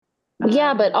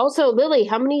Yeah, but also, Lily,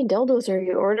 how many dildos are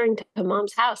you ordering to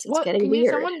mom's house? It's getting Can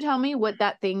weird. someone tell me what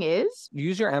that thing is?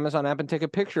 Use your Amazon app and take a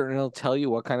picture, and it'll tell you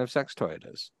what kind of sex toy it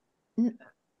is.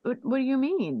 What do you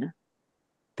mean?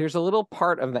 There's a little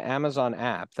part of the Amazon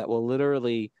app that will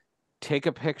literally take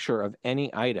a picture of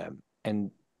any item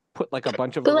and put like a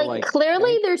bunch of little, like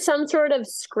clearly there's some sort of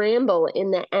scramble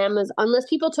in the Amazon, unless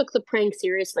people took the prank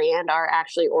seriously and are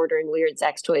actually ordering weird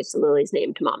sex toys to Lily's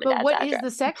name to mom and dad's But what address. is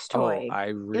the sex toy? I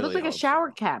really it looks like a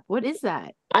shower cap. What is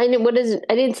that? I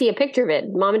didn't see a picture of it.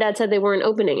 Mom and dad said they weren't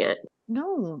opening it.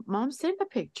 No, mom sent a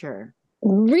picture.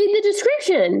 Read the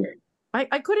description.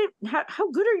 I couldn't.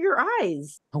 How good are your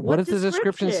eyes? What does the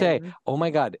description say? Oh my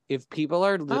God. If people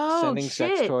are sending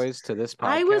sex toys to this podcast.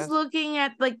 I was looking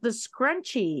at like the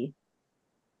scrunchie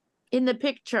in the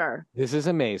picture. This is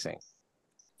amazing.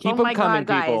 Keep them coming,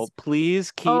 people. Guys.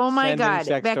 Please keep sending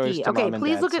sex toys to okay, mom and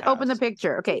please dad's open the house.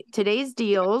 picture. Okay, today's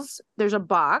deals. There's a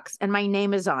box and my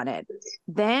name is on it.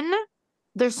 Then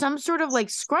there's some sort of like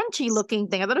scrunchy looking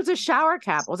thing. I thought it was a shower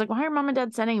cap. I was like, why are mom and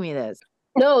dad sending me this?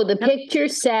 No, the picture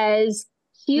says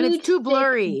huge, it's too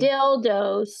blurry.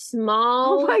 Dildo,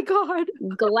 small. Oh my God.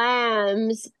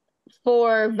 Glams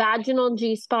for vaginal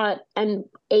G-spot and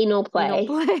anal play.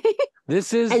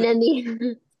 This is, and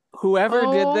then whoever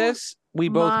did this, we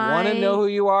both want to know who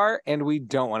you are and we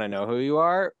don't want to know who you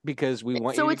are because we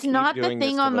want you to keep doing this. So it's not the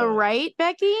thing on the right,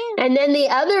 Becky? And then the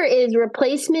other is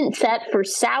replacement set for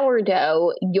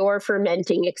sourdough, your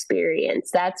fermenting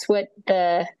experience. That's what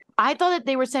I thought that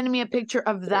they were sending me a picture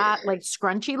of that like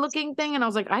scrunchy looking thing. And I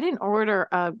was like, I didn't order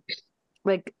a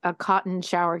cotton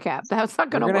shower cap. That's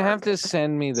not going to work. You're going to have to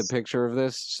send me the picture of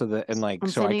this so that, and like, I'm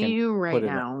so I can sending you right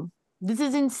now. This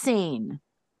is insane.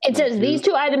 It says these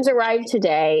two items arrived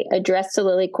today, addressed to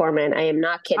Lily Corman. I am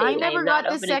not kidding. I am not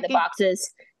opening the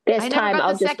boxes this time.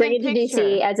 I'll just bring it to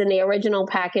DC as in the original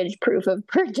package proof of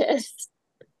purchase.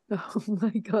 Oh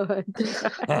my God.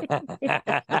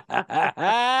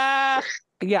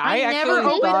 Yeah, I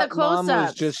actually thought mom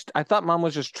was just, I thought mom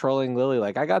was just trolling Lily.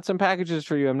 Like, I got some packages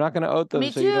for you. I'm not going to open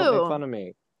them so you don't make fun of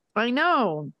me. I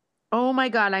know. Oh my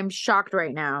God. I'm shocked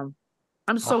right now.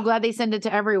 I'm so glad they send it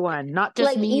to everyone, not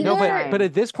just me. No, but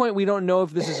at this point, we don't know if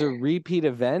this is a repeat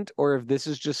event or if this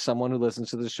is just someone who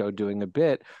listens to the show doing a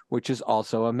bit, which is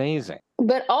also amazing.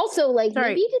 But also, like,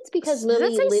 maybe it's because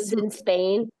Lily lives in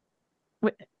Spain.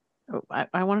 Wait,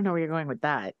 I want to know where you're going with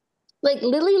that. Like,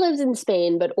 Lily lives in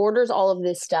Spain, but orders all of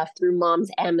this stuff through mom's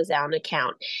Amazon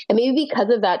account. And maybe because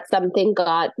of that, something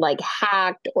got, like,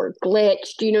 hacked or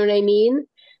glitched. Do you know what I mean?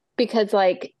 Because,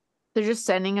 like... They're just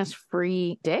sending us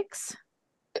free dicks?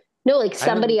 No, like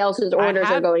somebody else's orders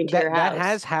are going to your house. That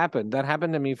has happened. That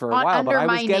happened to me for a while. But I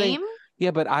was getting... name?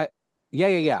 Yeah, but I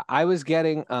was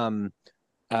getting,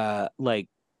 like,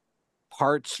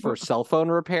 parts for cell phone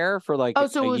repair for, like,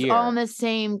 so it was all in the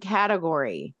same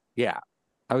category. Yeah.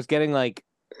 I was getting like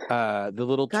the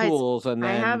little tools, and then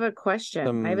I have a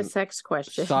question. I have a sex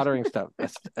question. Soldering stuff.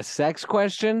 A sex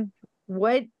question?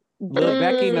 What?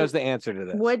 Becky knows the answer to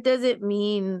this. What does it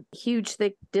mean? Huge,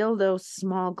 thick dildo,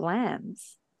 small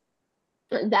glands.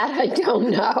 That I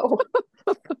don't know.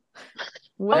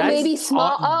 Maybe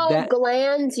small.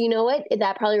 Glands. You know what?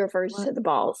 That probably refers to the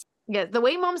balls. Yeah, the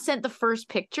way mom sent the first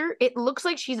picture, it looks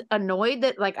like she's annoyed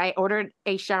that like I ordered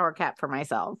a shower cap for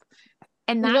myself.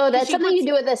 And that's something you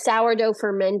do with a sourdough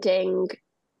fermenting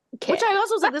kit. Which I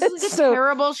also was like, this is a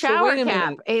terrible shower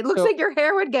cap. It looks like your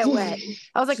hair would get wet.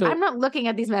 I was like, I'm not looking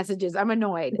at these messages. I'm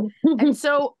annoyed. And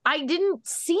so I didn't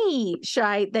see,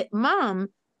 Shy, that mom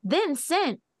then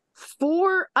sent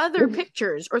 4 other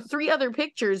pictures or 3 other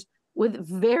pictures with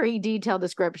very detailed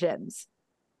descriptions.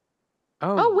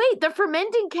 Oh, wait, the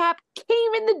fermenting cap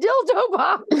came in the dildo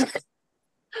box.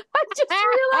 I just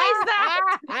realized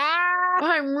that.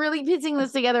 I'm really piecing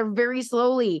this together very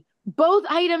slowly. Both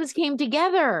items came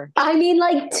together. I mean,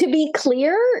 like, to be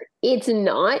clear, it's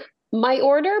not my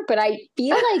order, but I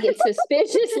feel like it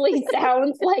suspiciously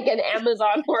sounds like an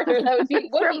Amazon order that would be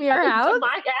from your house? To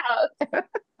my house.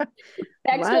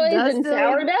 Sex toys and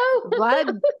sourdough?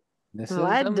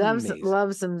 Vlad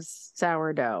loves some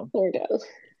sourdough.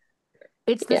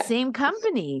 It's the same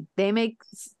company. They make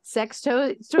sex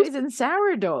toys and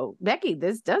sourdough. Becky,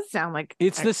 this does sound like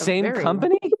it's the same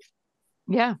company.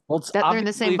 Yeah, well, they're in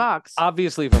the same box.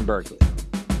 Obviously from Berkeley.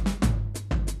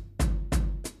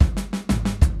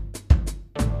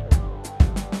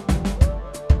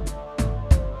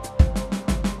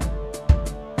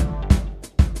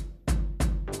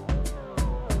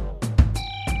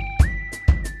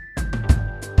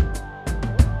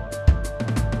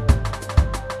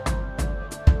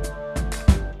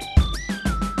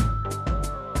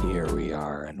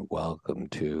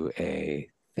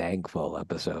 thankful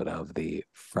episode of the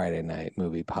Friday Night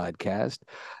Movie Podcast.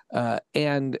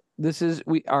 And this is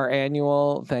our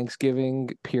annual Thanksgiving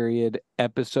period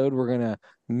episode. We're going to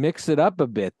mix it up a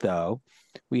bit, though.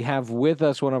 We have with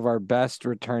us one of our best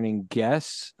returning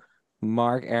guests,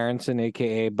 Mark Aronson,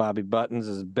 a.k.a. Bobby Buttons,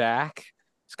 is back.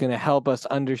 It's going to help us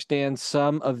understand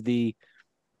some of the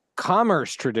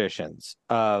commerce traditions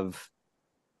of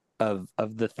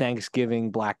the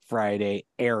Thanksgiving Black Friday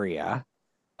area.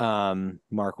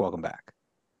 Mark, welcome back.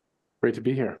 Great to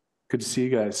be here. Good to see you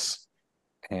guys.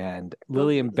 And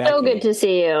Lily and Becky. So good to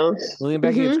see you. Lily and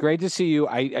Becky, it's great to see you.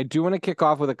 I do want to kick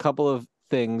off with a couple of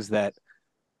things that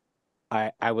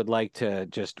I would like to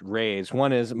just raise.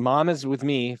 One is Mom is with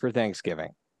me for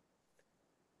Thanksgiving.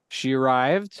 She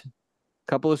arrived,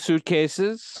 a couple of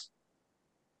suitcases,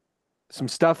 some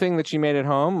stuffing that she made at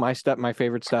home. My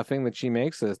favorite stuffing that she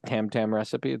makes, the Tam Tam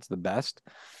recipe. It's the best.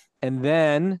 And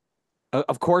then,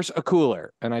 of course, a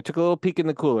cooler. And I took a little peek in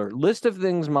the cooler. List of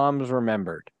things Mom's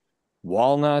remembered: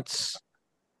 walnuts,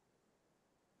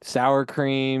 sour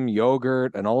cream,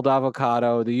 yogurt, an old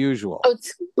avocado, the usual.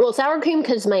 Well, sour cream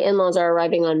because my in-laws are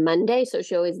arriving on Monday, so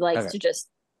she always likes to just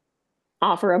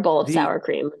offer a bowl of sour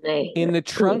cream. In the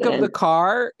trunk of the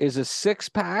car is a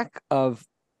 6-pack of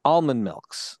almond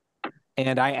milks.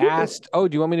 And I asked, do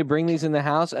you want me to bring these in the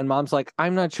house? And Mom's like,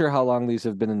 I'm not sure how long these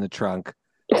have been in the trunk,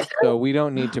 so we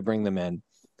don't need to bring them in.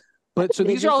 But so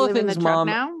these are all the things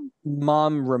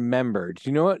Mom remembered. Do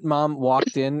you know what Mom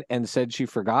walked in and said she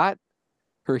forgot?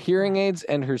 Her hearing aids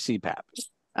and her CPAP.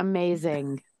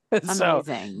 Amazing. So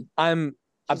Amazing. I'm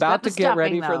about to get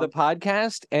ready for the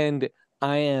podcast, and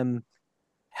I am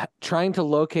trying to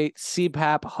locate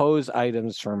CPAP hose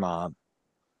items for Mom.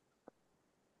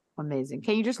 Amazing.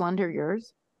 Can you just lend her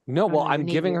yours? No, well, I'm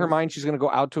giving her mine. She's going to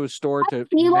go out to a store to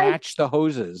match the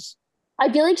hoses.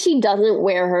 I feel like she doesn't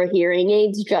wear her hearing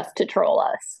aids just to troll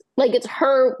us. Like, it's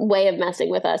her way of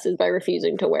messing with us is by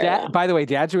refusing to wear them. By the way,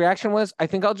 Dad's reaction was, I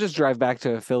think I'll just drive back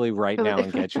to Philly right now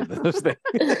and get you those things.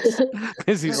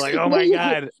 Because he's like, oh my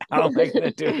God, how am I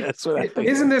going to do this without things?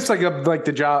 Isn't this like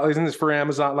the job? Isn't this for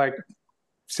Amazon, like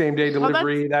same day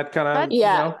delivery, that kind of,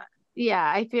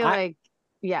 Yeah, I feel like,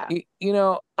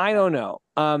 I don't know.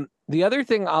 The other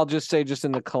thing I'll just say, just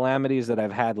in the calamities that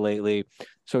I've had lately.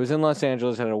 So I was in Los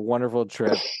Angeles, had a wonderful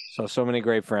trip, saw so many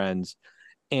great friends.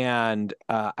 And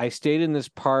I stayed in this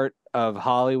part of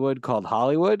Hollywood called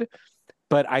Hollywood,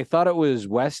 but I thought it was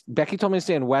West. Becky told me to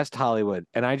stay in West Hollywood.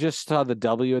 And I just saw the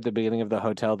W at the beginning of the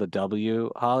hotel, the W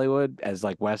Hollywood, as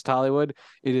like West Hollywood.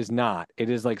 It is not. It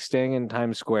is like staying in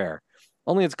Times Square.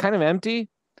 Only it's kind of empty.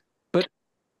 But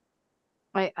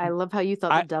I love how you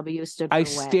thought the W stood for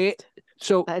West.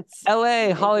 So that's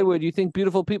LA, Hollywood, you think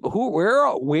beautiful people.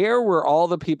 Where were all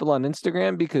the people on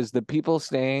Instagram? Because the people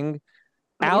staying,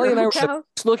 Allie and I were the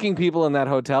best looking people in that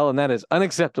hotel, and that is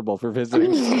unacceptable for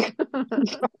visitors.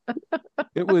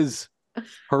 It was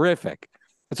horrific.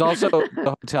 It's also,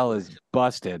 the hotel is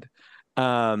busted.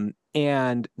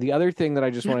 And the other thing that I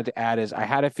just wanted to add is I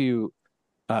had a few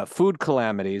food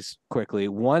calamities quickly.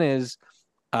 One is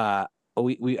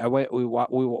we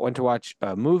went to watch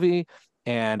a movie.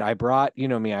 And I brought, you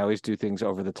know me, I always do things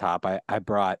over the top. I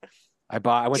went to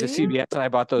CBS and I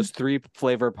bought those 3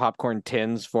 flavor popcorn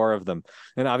tins, 4 of them.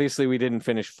 And obviously we didn't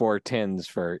finish 4 tins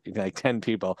for like 10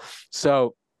 people.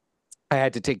 So I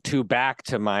had to take 2 back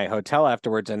to my hotel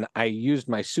afterwards. And I used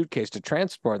my suitcase to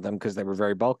transport them because they were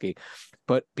very bulky.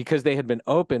 But because they had been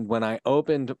opened, when I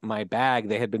opened my bag,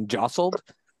 they had been jostled.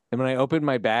 And when I opened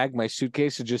my bag, my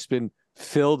suitcase had just been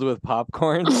filled with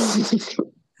popcorn.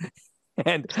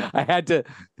 And I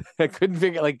couldn't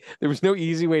figure, like, there was no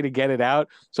easy way to get it out.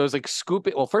 So I was like, scoop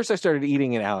it. Well, first I started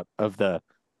eating it out of the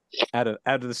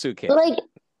suitcase. Like,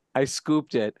 I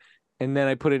scooped it and then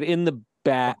I put it in the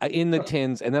bag, in the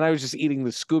tins. And then I was just eating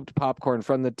the scooped popcorn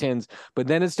from the tins. But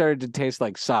then it started to taste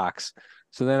like socks.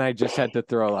 So then I just had to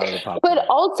throw a lot of the popcorn. But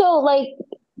also, like,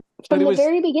 from the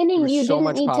very beginning, you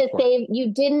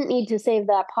didn't need to save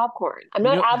that popcorn. I'm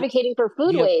not advocating for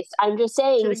food waste. I'm just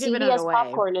saying CVS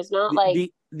popcorn is not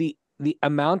like the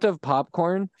amount of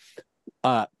popcorn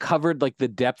covered like the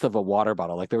depth of a water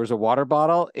bottle. Like there was a water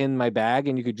bottle in my bag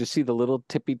and you could just see the little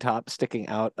tippy top sticking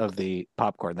out of the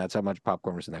popcorn. That's how much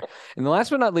popcorn was in there. And the last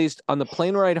but not least, on the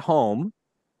plane ride home,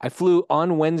 I flew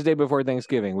on Wednesday before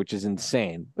Thanksgiving, which is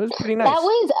insane. It was pretty nice.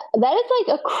 That is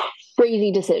like a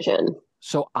crazy decision.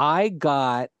 So I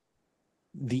got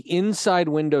the inside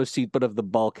window seat, but of the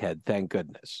bulkhead, thank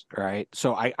goodness. Right.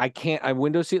 So I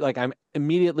window seat, like I'm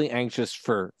immediately anxious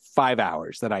for 5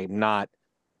 hours that I'm not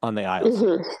on the aisle.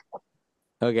 Mm-hmm.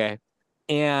 Okay.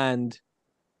 And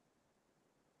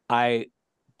I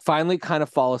finally kind of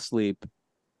fall asleep.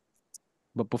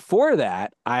 But before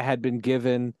that, I had been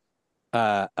given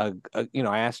I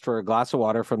asked for a glass of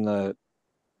water from the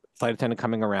flight attendant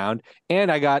coming around,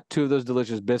 and I got 2 of those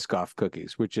delicious Biscoff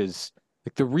cookies, which is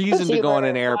like the reason to go on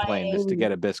an airplane is to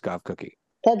get a Biscoff cookie.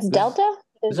 That's Delta?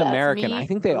 It's American. I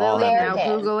think they all have now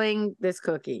Googling this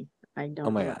cookie. I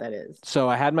don't know what that is. So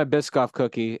I had my Biscoff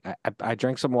cookie. I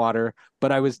drank some water,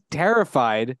 but I was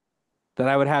terrified that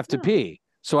I would have to pee.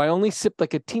 So I only sipped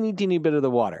like a teeny bit of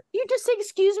the water. You just say,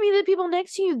 excuse me, to the people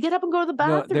next to you. Get up and go to the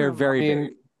bathroom. No, they're very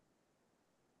big.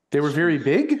 They were very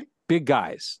big? Big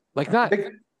guys. Like not...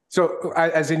 So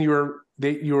as in you were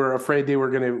afraid they were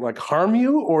going to like harm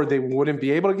you, or they wouldn't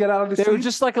be able to get out of the seat? They were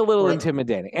just like a little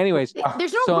intimidating. Anyways.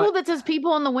 There's no rule that says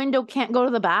people in the window can't go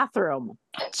to the bathroom.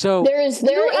 So there is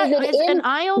an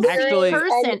aisle seat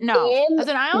person. As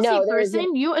an aisle seat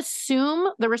person, you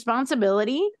assume the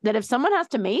responsibility that if someone has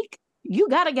to make, you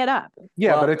got to get up.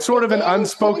 Yeah, but it's sort of an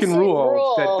unspoken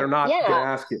rule that they're not going to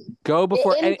ask you. Go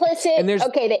before. The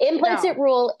implicit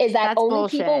rule is that only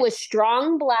bullshit. People with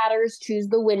strong bladders choose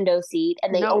the window seat,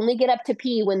 and they only get up to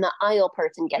pee when the aisle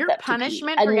person gets up to pee. Your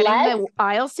punishment for getting the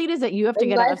aisle seat is that you have to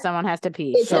get up if someone has to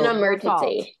pee. It's an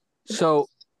emergency. So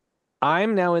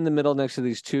I'm now in the middle next to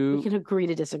these 2. We can agree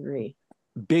to disagree.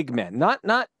 Big men,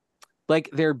 not like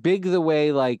they're big the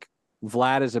way like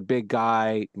Vlad is a big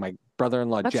guy. My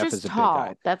brother-in-law Jeff is a tall.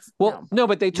 big guy. No,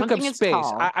 but they took up space.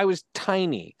 I was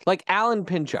tiny, like Alan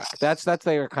Pinchuk. That's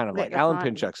they were kind of like Alan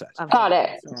Pinchuk size. Got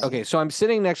it. Okay, so I'm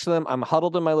sitting next to them. I'm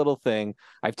huddled in my little thing.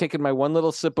 I've taken my one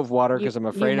little sip of water because I'm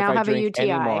afraid if I drink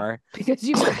any more, because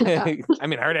you. I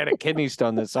mean, I already had a kidney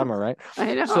stone this summer, right?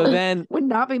 I know. So then would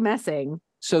not be messing.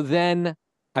 So then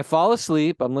I fall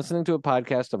asleep. I'm listening to a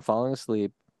podcast. I'm falling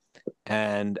asleep,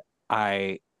 and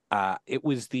it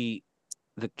was the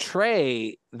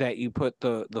tray that you put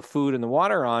the food and the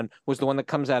water on was the one that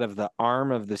comes out of the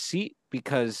arm of the seat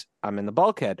because I'm in the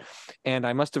bulkhead, and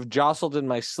I must have jostled in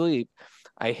my sleep.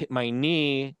 I hit my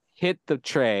knee, hit the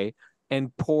tray,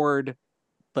 and poured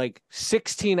like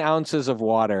 16 ounces of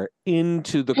water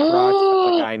into the crotch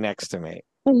of the guy next to me.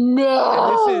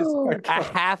 No, and this is a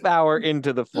half hour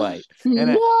into the flight.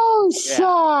 And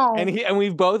and we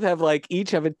both have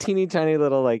each have a teeny tiny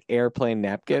little airplane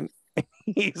napkin.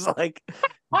 He's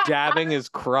jabbing his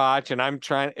crotch, and I'm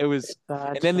trying. It was,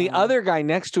 and then the other guy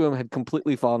next to him had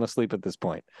completely fallen asleep at this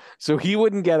point, so he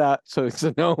wouldn't get up. So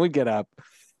no one would get up,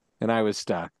 and I was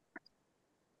stuck.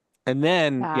 And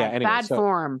then, bad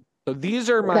form. So these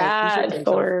are my bad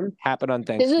form. Happen on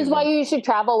Thanksgiving. This is why you should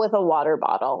travel with a water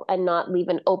bottle and not leave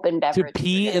an open beverage. To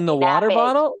pee in the water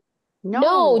bottle?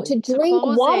 No, to drink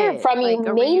water from you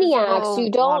maniacs.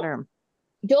 You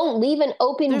don't leave an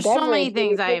open beverage. There's so many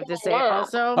things I have to say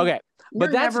also. Okay.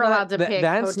 But that's never allowed to pick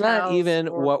that's not even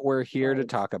what we're here to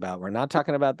talk about. We're not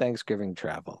talking about Thanksgiving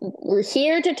travel. We're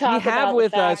here to talk about. We have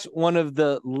with us one of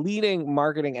the leading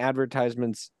marketing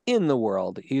advertisements in the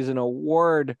world. He's an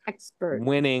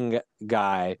award-winning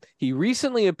guy. He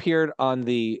recently appeared on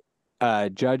the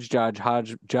Judge John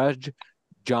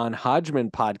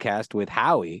Hodgman podcast with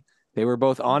Howie. They were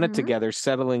both on it together,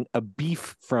 settling a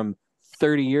beef from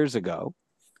 30 years ago.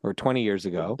 Or 20 years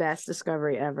ago. Best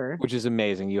discovery ever. Which is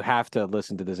amazing. You have to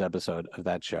listen to this episode of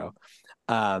that show.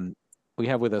 We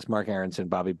have with us Mark Aronson,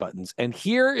 Bobby Buttons. And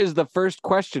here is the first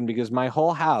question, because my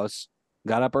whole house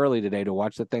got up early today to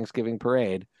watch the Thanksgiving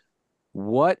parade.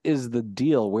 What is the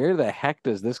deal? Where the heck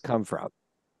does this come from?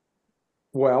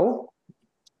 Well,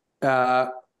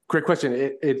 great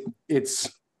question.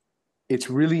 It's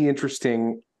really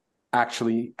interesting,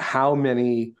 actually, how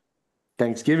many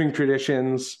Thanksgiving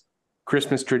traditions,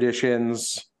 Christmas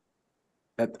traditions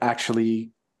that actually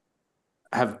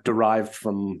have derived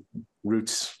from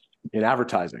roots in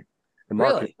advertising and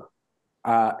marketing.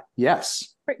 Really?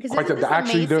 Yes. Because isn't this a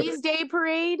Macy's Day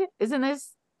Parade? Isn't this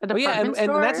a department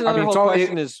store? And that's another whole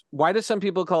question is, why do some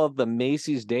people call it the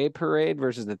Macy's Day Parade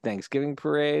versus the Thanksgiving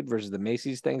Parade versus the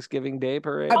Macy's Thanksgiving Day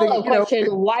Parade? Question,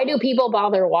 why do people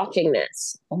bother watching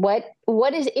this? What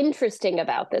is interesting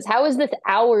about this? How is this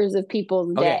hours of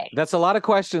people's day? That's a lot of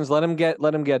questions. Let him get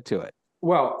to it.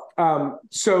 Well,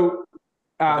 that's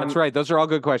right. Those are all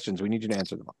good questions. We need you to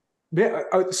answer them all.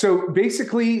 So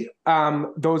basically,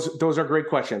 those are great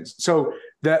questions. So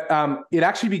it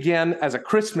actually began as a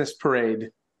Christmas parade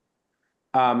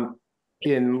in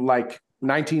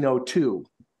 1902.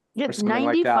 It's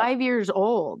 95 years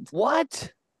old.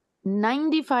 What?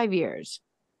 95 years.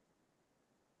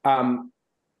 Yeah,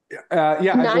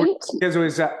 because it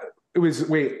was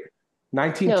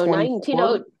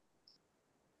 1920.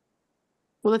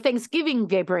 Well, the Thanksgiving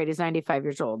Day Parade is 95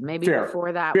 years old. Maybe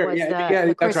before that was the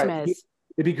that's Christmas.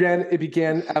 right. It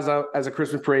began as a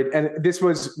Christmas parade, and this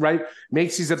was right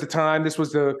Macy's at the time. This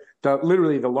was the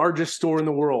literally the largest store in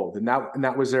the world, and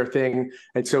that was their thing.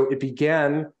 And so it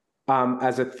began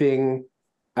as a thing,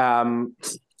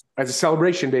 as a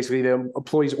celebration. Basically, the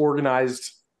employees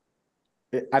organized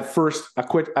at first a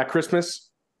Christmas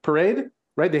parade.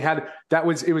 Right, it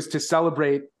was to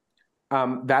celebrate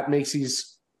that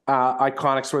Macy's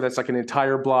iconic store that's like an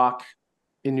entire block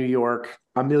in New York,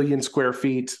 1 million square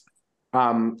feet.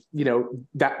 That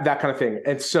kind of thing.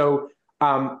 And so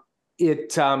and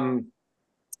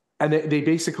they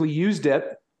basically used it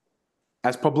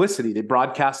as publicity. They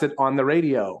broadcast it on the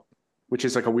radio, which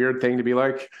is like a weird thing to be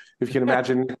like, if you can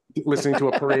imagine listening to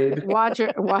a parade.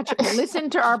 Listen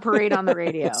to our parade on the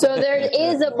radio. So there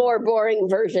is a more boring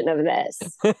version of this.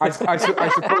 I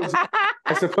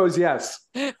suppose yes.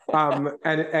 And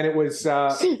it was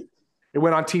it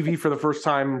went on TV for the first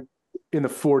time in the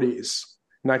 40s.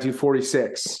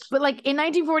 1946. But like in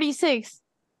 1946,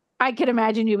 I could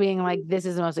imagine you being like, "This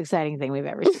is the most exciting thing we've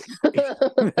ever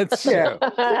seen." That's true.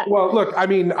 Well, look, I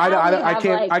mean,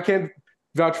 I can't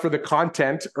vouch for the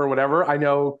content or whatever. I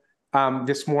know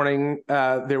this morning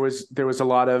there was a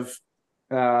lot of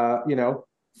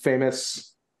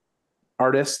famous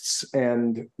artists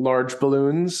and large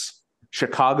balloons.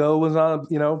 Chicago was on.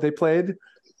 They played.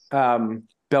 Belle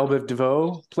Biv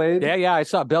DeVoe played. Yeah, I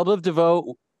saw Belle Biv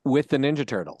DeVoe with the Ninja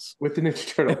Turtles.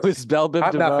 It was Belle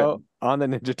Biv DeVoe on the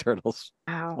Ninja Turtles.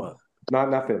 Wow. Not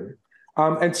nothing.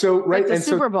 And so right, like the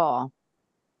Super Bowl.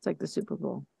 It's like the Super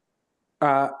Bowl.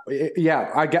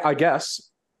 Yeah, I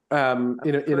guess. In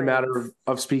a matter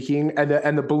of speaking,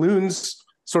 and the balloons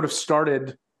sort of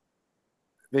started.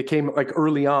 They came like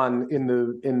early on in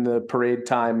the parade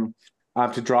time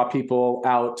to draw people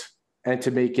out and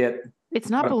to make it. It's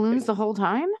not balloons the whole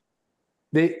time.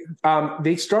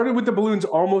 They started with the balloons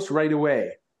almost right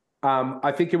away.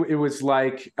 I think it was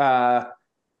like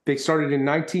they started in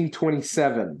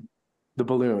 1927. The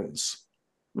balloons.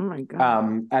 Oh my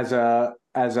god!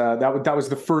 That was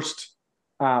the first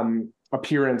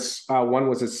appearance. One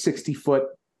was a 60-foot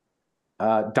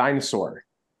dinosaur,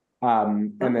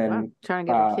 and then wow. Trying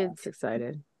to get the kids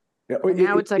excited.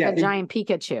 Now it's like a giant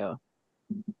Pikachu.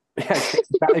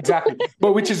 Exactly.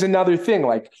 But which is another thing,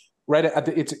 like. Right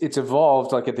it's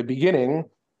evolved. Like at the beginning,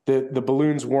 the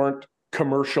balloons weren't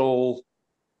commercial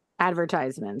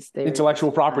advertisements. They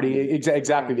intellectual property.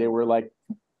 Exactly. They were like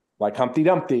Humpty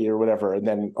Dumpty or whatever. And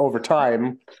then over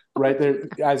time, right there,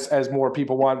 as more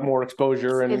people want more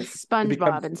exposure, and it's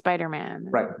SpongeBob and Spider-Man.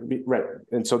 Right.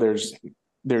 And so there's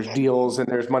deals and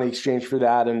there's money exchanged for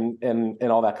that and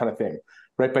all that kind of thing.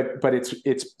 Right. But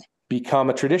it's become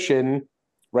a tradition,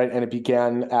 right? And it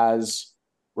began as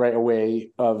a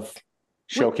way of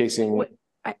showcasing.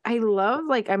 I love,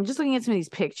 like, I'm just looking at some of these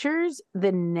pictures,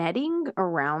 the netting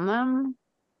around them,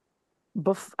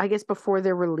 I guess before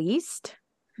they're released,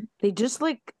 they just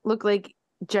look like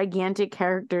gigantic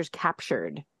characters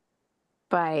captured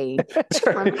by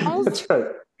criminals. That's right.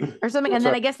 Or something. And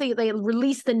then I guess they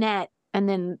release the net and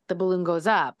then the balloon goes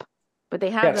up. But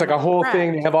they have it's like a whole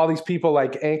thing. They have all these people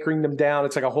like anchoring them down.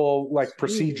 It's like a whole like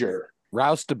procedure.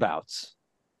 Roustabouts.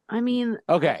 I mean,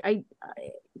 okay.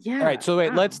 Yeah. All right. So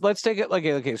wait, let's take it like,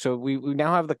 okay. So we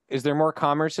now have is there more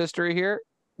commerce history here?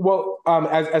 Well,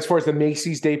 as far as the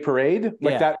Macy's Day Parade,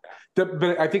 like that,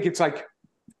 but I think it's like,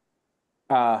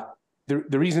 the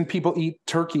reason people eat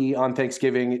turkey on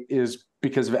Thanksgiving is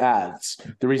because of ads.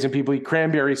 The reason people eat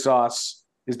cranberry sauce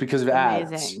is because of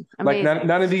ads. Like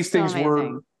none of these things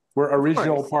were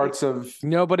original parts of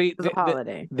nobody. The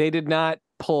holiday. They did not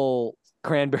pull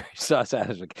cranberry sauce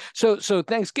out of it. So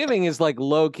Thanksgiving is like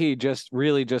low key, just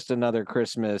another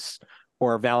Christmas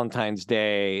or Valentine's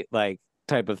Day like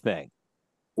type of thing.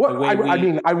 Well, I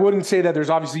mean, I wouldn't say that. There's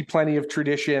obviously plenty of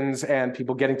traditions and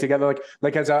people getting together.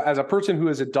 Like as a person who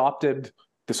has adopted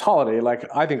this holiday, like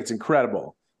I think it's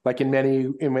incredible. Like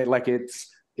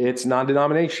it's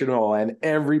non-denominational and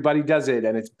everybody does it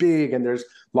and it's big and there's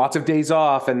lots of days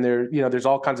off and there's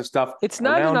all kinds of stuff. It's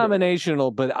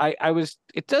non-denominational, but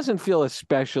it doesn't feel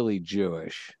especially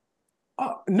Jewish.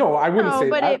 No, I wouldn't say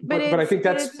that. But I think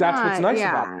that's what's nice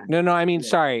about it. No, I mean,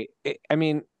 sorry.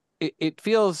 It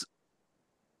feels.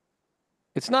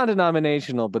 It's not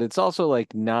denominational, but it's also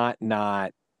like not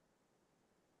a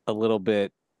little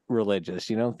bit religious.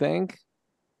 You don't think?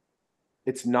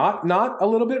 It's not a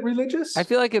little bit religious? I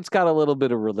feel like it's got a little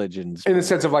bit of religion. In the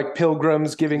sense of like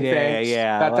pilgrims giving thanks,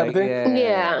 that type of thing?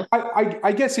 Yeah.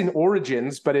 I guess in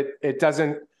origins, but it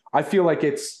doesn't, I feel like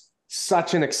it's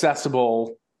such an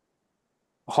accessible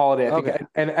holiday. I think.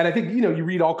 And I think, you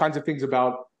read all kinds of things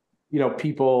about,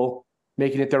 people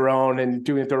making it their own and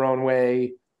doing it their own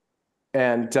way.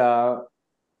 And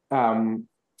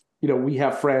we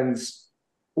have friends,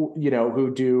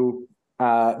 who do.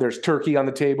 There's turkey on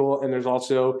the table, and there's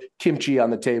also kimchi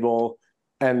on the table,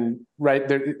 and right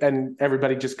there, and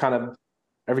everybody just kind of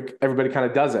everybody kind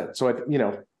of does it. So I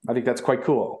think that's quite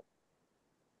cool.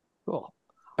 Cool.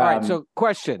 All right. So,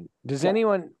 question: do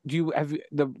you have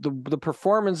the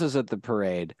performances at the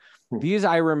parade? These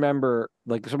I remember,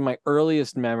 like some of my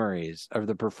earliest memories of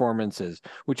the performances,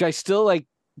 which I still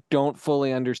don't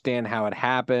fully understand how it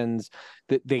happens.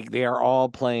 That they are all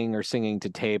playing or singing to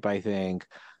tape, I think.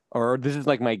 Or this is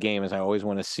my game, is I always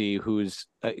want to see who's,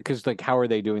 because how are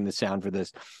they doing the sound for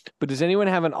this? But does anyone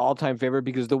have an all-time favorite?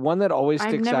 Because the one that always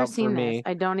sticks out for me,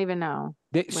 I don't even know.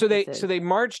 They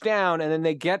march down, and then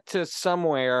they get to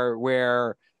somewhere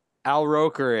where Al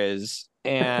Roker is,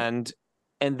 and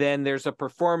then there's a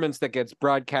performance that gets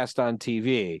broadcast on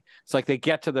TV. It's they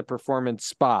get to the performance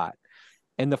spot.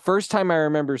 And the first time I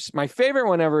remember, my favorite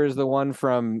one ever is the one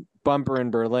from Bumper in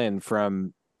Berlin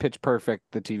from Pitch Perfect,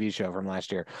 the TV show from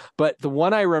last year. But the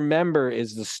one I remember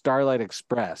is the Starlight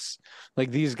Express.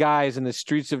 These guys in the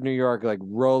streets of New York,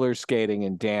 roller skating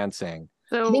and dancing.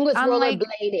 So I think it was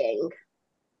rollerblading.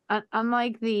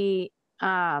 Unlike the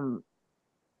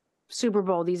Super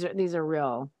Bowl, these are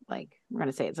real, we're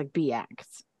gonna say it's B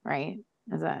acts, right?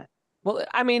 Is that? Well,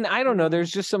 I mean, I don't know. There's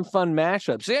just some fun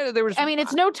mashups. Yeah, there was. I mean,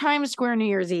 it's no Times Square New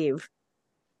Year's Eve.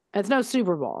 It's no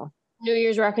Super Bowl. New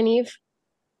Year's Rockin' Eve.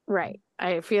 Right.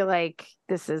 I feel like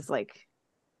this is I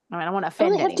don't want to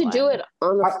offend anyone. You have to do it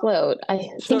on the float. I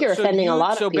think you're offending a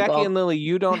lot of people. So Becky and Lily,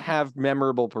 you don't have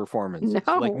memorable performances.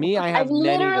 No. Like me, I have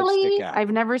many that stick out.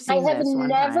 I've never seen this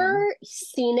one. I have never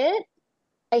seen it.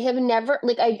 I have never,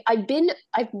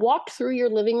 I've walked through your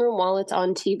living room while it's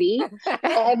on TV. I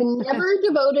have never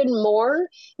devoted more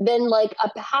than a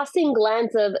passing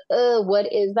glance of, what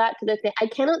is that to this thing? I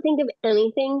cannot think of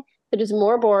anything that is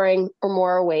more boring or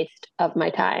more a waste of my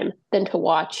time than to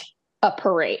watch a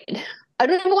parade. I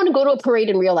don't even want to go to a parade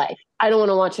in real life. I don't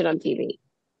want to watch it on TV.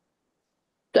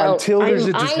 So until there's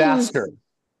a disaster.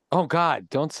 Oh God!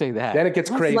 Don't say that. Then it gets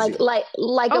crazy. Like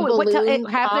a balloon.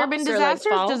 Have there been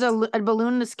disasters? Does a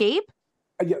balloon escape?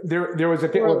 Yeah, there was a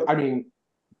thing. I mean,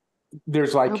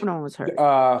 there's I hope no one was hurt.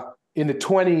 In the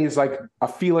 1920s, a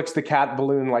Felix the Cat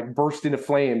balloon burst into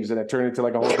flames and it turned into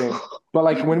a whole thing.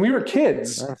 But when we were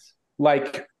kids,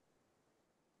 like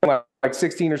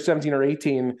 16 or 17 or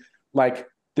 18,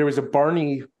 there was a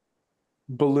Barney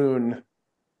balloon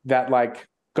that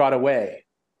got away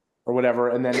or whatever,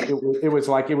 and then it was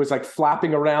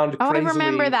flapping around crazily. I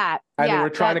remember that. And they were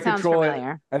trying to control it,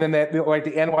 and then the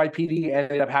NYPD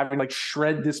ended up having to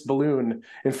shred this balloon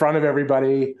in front of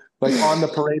everybody, on the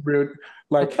parade route,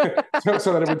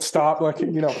 so that it would stop,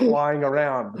 flying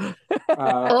around.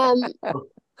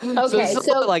 Okay,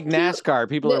 so like NASCAR,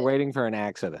 people are waiting for an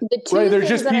accident. Right, there's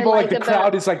just people the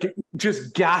crowd is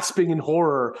just gasping in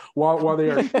horror while they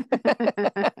are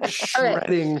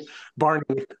shredding Barney.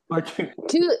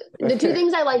 The two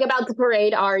things I like about the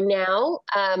parade are now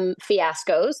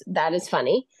fiascos. That is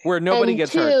funny. Where nobody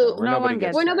gets hurt. Where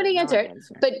nobody gets hurt.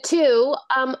 But two,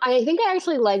 I think I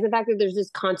actually like the fact that there's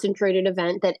this concentrated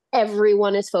event that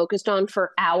everyone is focused on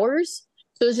for hours.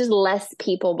 So there's just less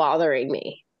people bothering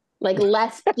me.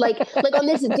 Less on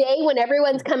this day when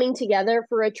everyone's coming together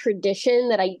for a tradition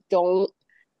that I don't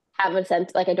have a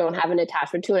sense, I don't have an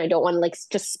attachment to, and I don't want to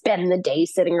just spend the day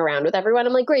sitting around with everyone.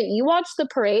 I'm great, you watch the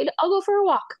parade, I'll go for a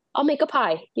walk, I'll make a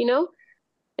pie,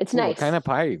 it's nice. What kind of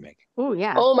pie are you making? Oh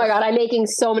yeah. Oh my God, I'm making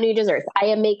so many desserts. I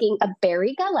am making a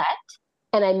berry galette,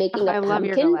 and I'm making a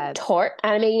pumpkin torte,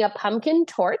 and I'm making a pumpkin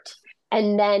torte.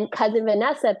 And then Cousin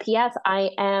Vanessa, P.S. I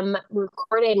am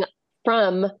recording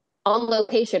on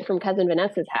location from Cousin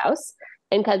Vanessa's house,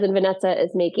 and Cousin Vanessa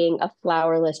is making a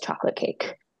flourless chocolate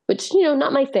cake, which,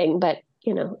 not my thing, but,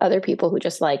 other people who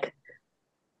just like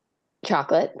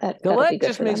chocolate. Galette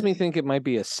just makes me think it might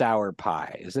be a sour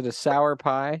pie. Is it a sour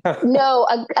pie? No,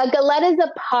 a galette is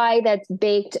a pie that's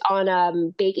baked on a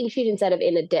baking sheet instead of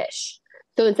in a dish.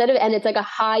 So and it's a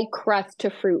high crust to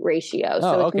fruit ratio.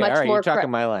 So it's much more. You're talking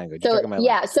my language. So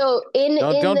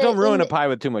don't ruin a pie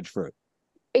with too much fruit.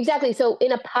 Exactly. So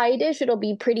in a pie dish, it'll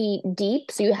be pretty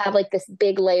deep. So you have this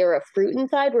big layer of fruit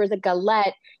inside, whereas a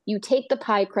galette, you take the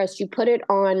pie crust, you put it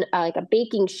on a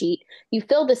baking sheet, you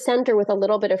fill the center with a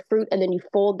little bit of fruit, and then you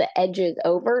fold the edges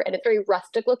over, and it's very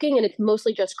rustic looking, and it's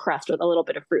mostly just crust with a little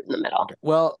bit of fruit in the middle.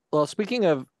 Well, speaking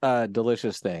of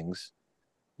delicious things,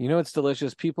 it's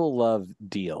delicious. People love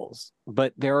deals,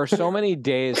 but there are so many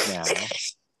days now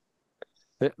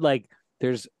that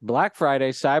there's Black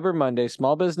Friday, Cyber Monday,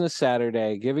 Small Business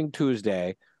Saturday, Giving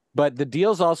Tuesday, but the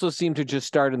deals also seem to just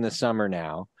start in the summer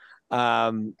now.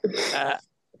 Um,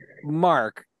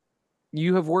 Mark,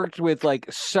 you have worked with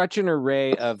like such an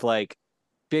array of like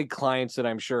big clients that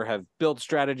I'm sure have built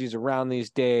strategies around these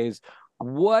days.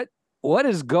 What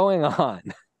is going on?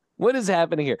 What is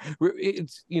happening here?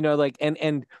 It's, you know, like,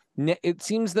 and it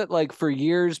seems that like for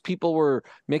years people were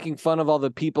making fun of all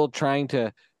the people trying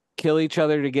to kill each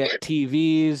other to get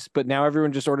TVs, but now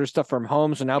everyone just orders stuff from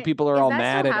home. So now people are all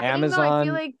mad at Amazon. Though? I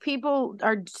feel like people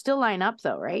are still line up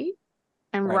though, right?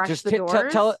 And rush just the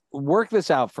doors. Work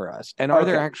this out for us. And are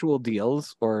there actual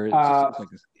deals, or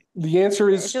the answer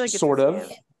is sort of.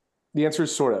 The answer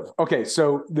is sort of. Okay,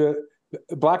 so the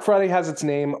Black Friday has its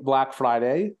name Black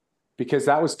Friday because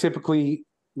that was typically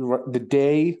the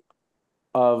day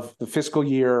of the fiscal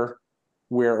year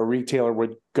where a retailer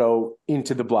would go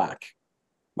into the black.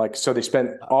 Like, so they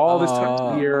spent all this time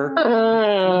of the year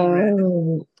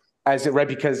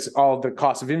because all the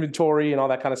cost of inventory and all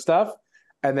that kind of stuff.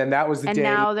 And then that was the day. And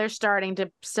now they're starting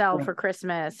to sell for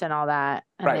Christmas and all that.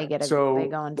 And they get they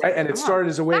go into and it started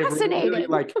as a way of really,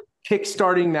 like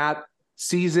kickstarting that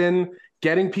season,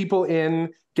 getting people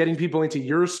into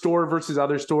your store versus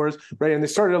other stores, right? And they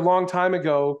started a long time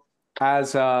ago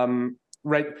as in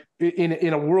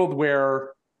a world where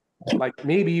like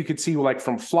maybe you could see like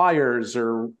from flyers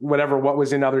or whatever what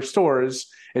was in other stores.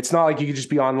 It's not like you could just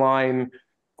be online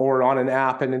or on an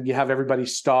app and then you have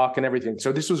everybody's stock and everything.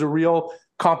 So this was a real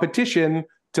competition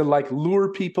to like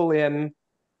lure people in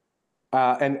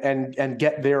and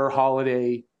get their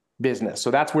holiday business.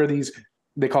 So that's where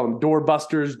they call them door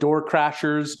busters, door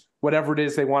crashers, whatever it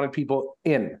is, they wanted people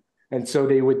in. And so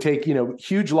they would take,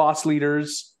 huge loss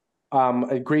leaders,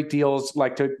 great deals,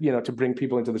 like to bring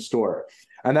people into the store.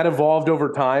 And that evolved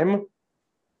over time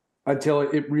until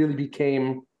it really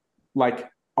became like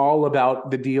all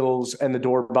about the deals and the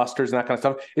door busters and that kind of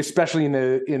stuff, especially in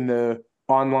the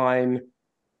online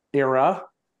era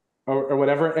or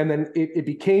whatever. And then it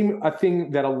became a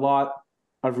thing that a lot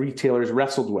of retailers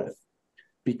wrestled with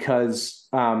because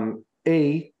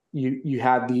you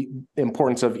had the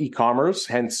importance of e-commerce,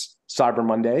 hence Cyber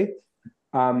Monday.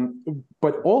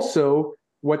 But also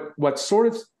what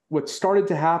started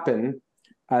to happen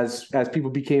as people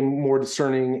became more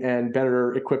discerning and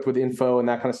better equipped with info and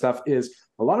that kind of stuff is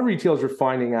a lot of retailers were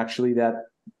finding actually that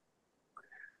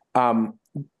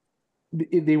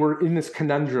they were in this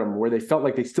conundrum where they felt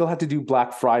like they still had to do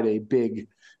Black Friday big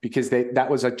because that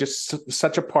was just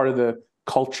such a part of the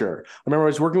culture. I remember I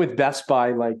was working with Best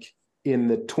Buy like in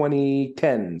the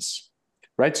 2010s,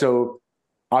 right? So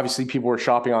obviously people were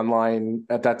shopping online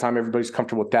at that time. Everybody's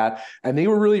comfortable with that. And they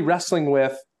were really wrestling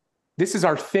with, this is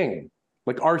our thing.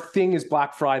 Like our thing is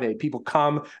Black Friday. People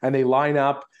come and they line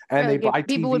up and they buy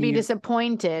people TVs. Would be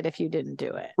disappointed if you didn't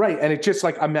do it. Right. And it's just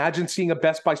like, imagine seeing a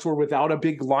Best Buy store without a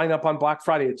big lineup on Black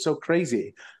Friday. It's so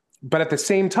crazy. But at the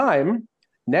same time,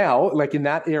 now, like in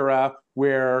that era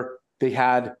where they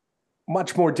had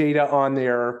much more data on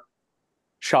their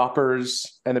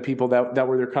shoppers and the people that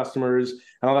were their customers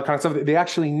and all that kind of stuff, they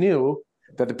actually knew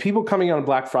that the people coming on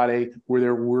Black Friday were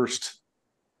their worst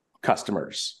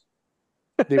customers.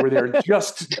 They were there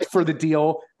just for the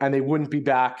deal and they wouldn't be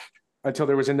back until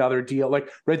there was another deal. Like,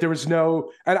 right. There was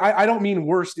no, and I don't mean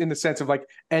worst in the sense of like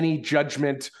any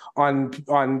judgment on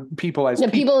people as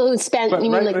people who spend,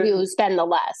 who spend the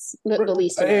less, the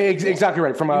least. Exactly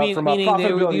right. From a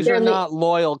profitability. These are not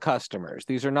loyal customers.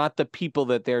 These are not the people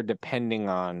that they're depending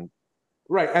on.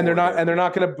 Right. And they're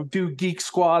not going to do Geek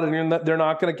Squad and they're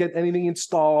not going to get anything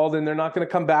installed and they're not going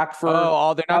to come back for.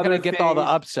 They're not going to get all the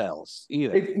upsells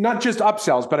either. Not just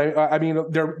upsells, but I mean,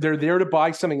 they're there to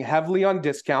buy something heavily on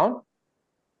discount,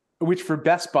 which for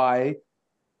Best Buy,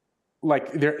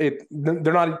 like they're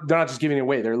not just giving it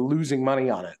away. They're losing money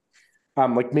on it,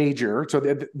 like major.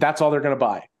 So that's all they're going to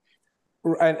buy.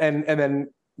 And then,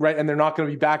 right. And they're not going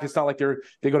to be back. It's not like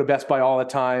they go to Best Buy all the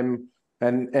time.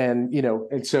 And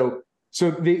so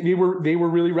they were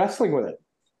really wrestling with it.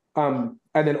 And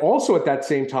then also at that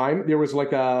same time, there was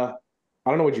like I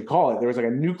don't know what you call it. There was like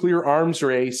a nuclear arms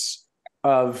race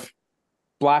of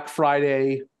Black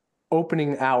Friday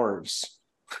opening hours.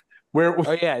 Where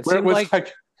it seemed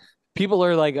like people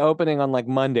are like opening on like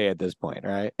Monday at this point,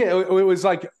 right? Yeah, it was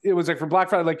like for Black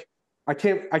Friday, like I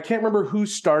can't remember who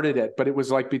started it, but it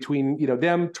was like between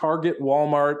them, Target,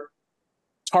 Walmart.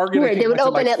 Target, right, they would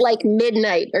open at like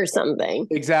midnight or something.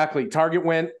 Exactly.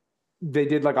 Target they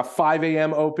did like a 5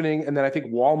 a.m. opening, and then I think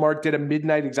Walmart did a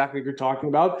midnight, exactly like you're talking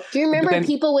about. Do you remember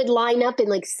people would line up and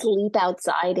like sleep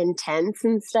outside in tents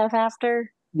and stuff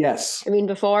after? Yes. I mean,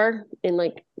 before in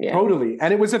like, yeah. Totally.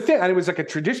 And it was a thing. And it was like a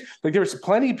tradition. Like there was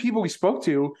plenty of people we spoke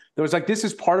to that was like, this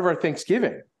is part of our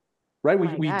Thanksgiving, right?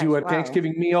 We do a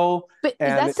Thanksgiving meal. But is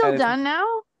that still done now?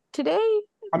 today?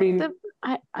 I mean,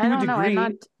 I don't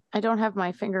know. I don't have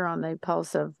my finger on the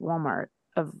pulse of Walmart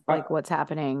of like what's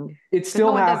happening. It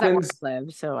still happens.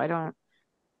 So I don't.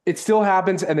 It still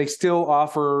happens, and they still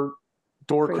offer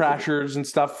door crashers and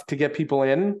stuff to get people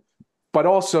in. But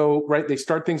also, right, they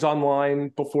start things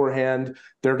online beforehand.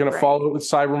 They're going to follow it with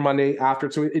Cyber Monday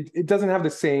after. So it doesn't have the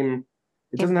same.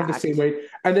 It doesn't have the same weight.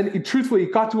 And then, truthfully,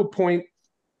 it got to a point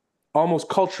almost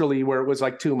culturally where it was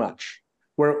like too much.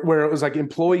 Where it was like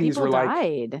employees were like,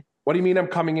 "What do you mean I'm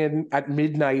coming in at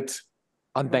midnight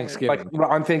on Thanksgiving? Like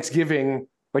on Thanksgiving?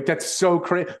 Like that's so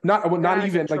crazy. Not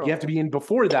even like you have to be in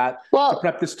before that to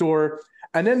prep the store."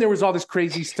 And then there was all this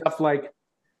crazy stuff like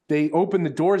they opened the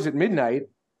doors at midnight,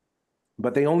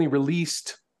 but they only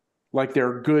released like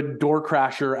their good door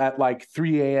crasher at like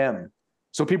 3 a.m.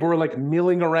 So people were like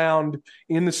milling around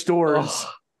in the stores,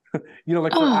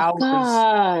 like for hours.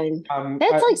 God.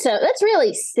 That's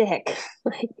really sick.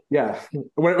 Yeah.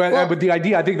 But the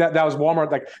idea, I think that was Walmart.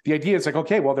 Like the idea is like,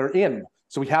 okay, well, they're in.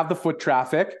 So we have the foot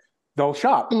traffic. They'll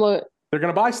shop. They're going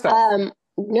to buy stuff.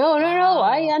 No.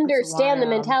 I understand the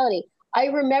mentality. I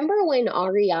remember when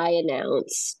REI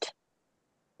announced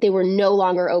they were no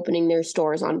longer opening their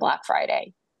stores on Black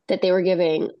Friday, that they were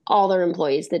giving all their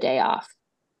employees the day off.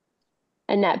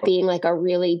 And that being like a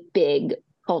really big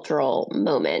cultural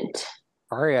moment.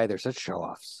 REI, they're such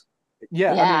show-offs.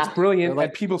 Yeah. I mean, it's brilliant.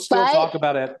 And people still talk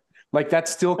about it. Like that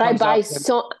still comes up.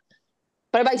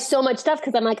 But I buy so much stuff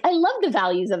because I'm like, I love the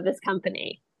values of this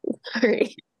company.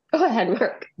 Sorry. Go ahead,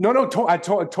 Mark. No,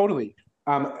 totally.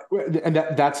 And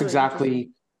that's exactly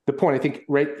the point. I think,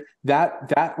 right,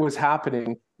 that was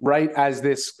happening right as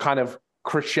this kind of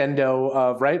crescendo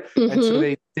of, right? Mm-hmm. And so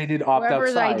they did opt outside.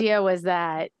 Whoever's idea was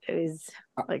that, it was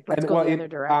like, let's go the other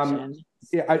direction.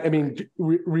 Yeah, I mean,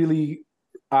 really,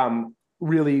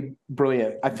 really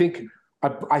brilliant. I think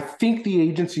the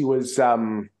agency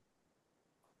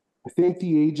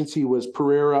was,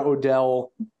 Pereira,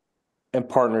 Odell, and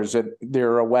Partners. That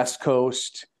they're a West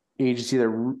Coast agency.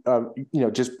 They're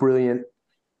just brilliant.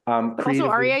 But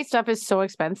also, REI stuff is so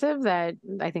expensive that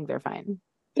I think they're fine.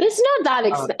 It's not that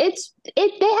expensive.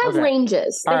 They have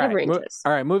ranges. They have ranges.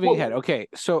 All right, moving ahead. Okay,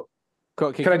 so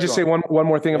can I just say one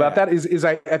more thing about that? Is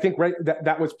I think right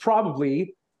that was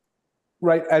probably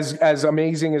right as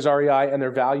amazing as REI and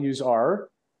their values are.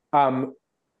 I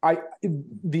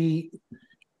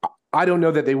don't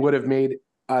know that they would have made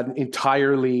an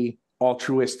entirely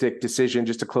altruistic decision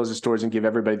just to close the stores and give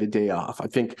everybody the day off. I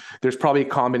think there's probably a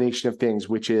combination of things,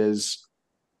 which is,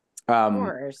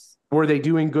 were they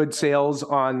doing good sales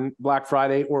on Black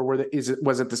Friday, or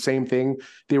was it the same thing?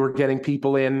 They were getting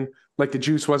people in, like the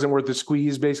juice wasn't worth the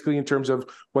squeeze, basically, in terms of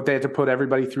what they had to put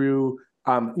everybody through,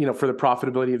 for the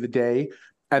profitability of the day.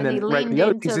 And then the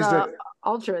other piece is that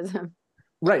altruism,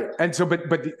 right? And so,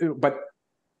 but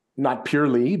not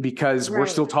purely, because we're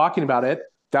still talking about it.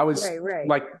 That was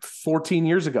like 14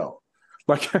 years ago.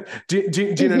 Like, do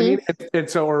you know what I mean? And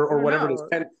so, or whatever it is.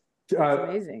 And,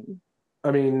 amazing.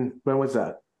 I mean, when was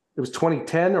that? It was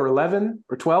 2010 or 11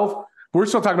 or 12. We're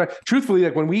still talking about, truthfully,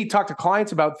 like when we talk to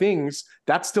clients about things,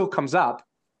 that still comes up.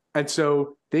 And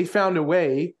so they found a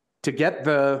way to get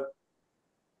the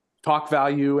talk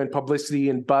value and publicity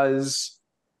and buzz,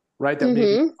 right? That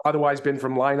maybe otherwise been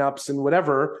from lineups and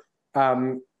whatever,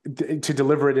 to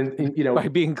deliver it in by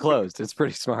being closed. It's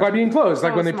pretty smart. By being closed.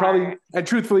 Like when they probably, and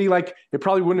truthfully, like it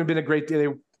probably wouldn't have been a great day. They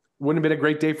wouldn't have been a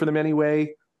great day for them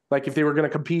anyway. Like if they were going to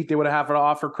compete, they would have to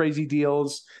offer crazy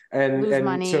deals and lose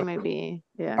money, so, maybe.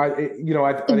 Yeah. I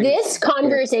this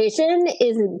conversation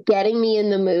is getting me in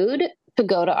the mood to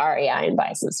go to REI and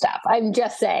buy some stuff. I'm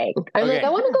just saying. I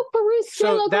want to go peruse.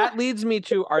 So that leads me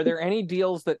to: are there any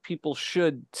deals that people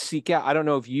should seek out? I don't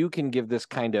know if you can give this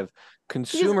kind of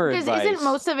consumer advice. Isn't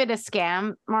most of it a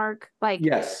scam, Mark? Like,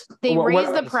 yes, they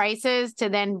raise the prices to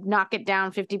then knock it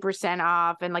down 50%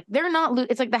 off, and like they're not.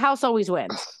 It's like the house always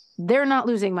wins. They're not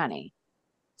losing money.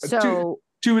 So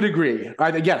to a degree,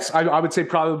 yes, I would say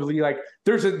probably like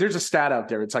there's a stat out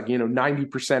there. It's like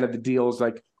 90% of the deals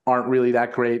like aren't really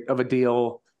that great of a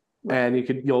deal, and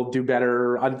you'll do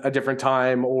better a different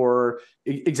time. Or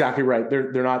exactly right,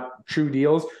 they're not true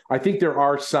deals. I think there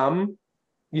are some,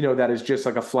 that is just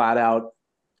like a flat out,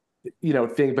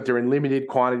 thing, but they're in limited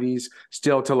quantities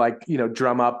still to like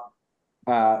drum up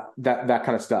that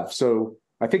kind of stuff. So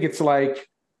I think it's like,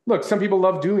 look, some people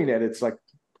love doing it. It's like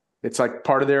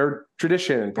part of their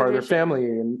tradition and part of their family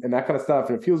and that kind of stuff.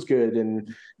 And it feels good. And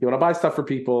you want to buy stuff for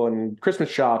people and Christmas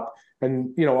shop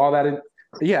and, all that. And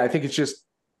yeah, I think it's just,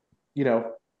 you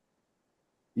gotta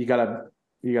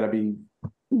be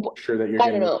sure that you're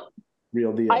I don't know.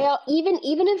 real deal. Even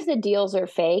if the deals are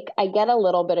fake, I get a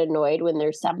little bit annoyed when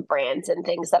there's some brands and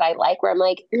things that I like where I'm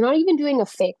like, you're not even doing a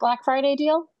fake Black Friday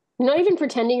deal. You're not even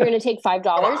pretending you're going to take $5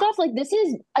 off. Like this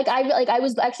is I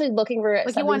was actually looking for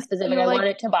something specific I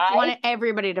wanted to buy. You wanted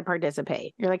everybody to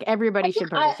participate. You're like, everybody should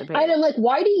participate. And I'm like,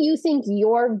 why do you think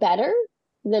you're better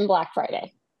than Black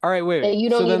Friday? All right, wait. That you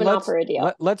don't even offer a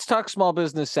deal. Let's talk Small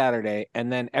Business Saturday,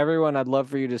 and then everyone, I'd love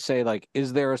for you to say, like,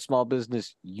 is there a small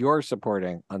business you're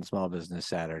supporting on Small Business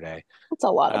Saturday? That's a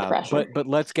lot of pressure. But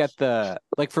let's get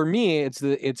for me, it's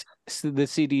the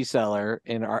CD seller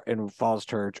in Falls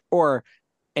Church or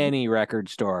any record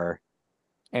store,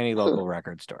 any local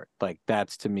record store. Like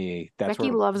that's to me, that's Becky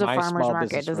where loves a my farmer's small market.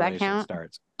 business Does that count?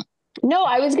 Starts. No,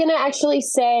 I was going to actually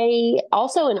say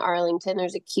also in Arlington,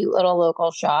 there's a cute little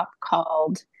local shop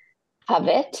called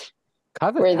Covet.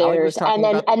 Where there's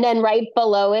and then right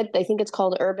below it, I think it's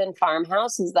called Urban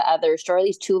Farmhouse is the other store.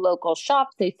 These two local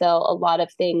shops, they sell a lot of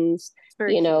things,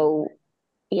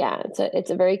 yeah, it's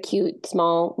a very cute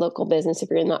small local business if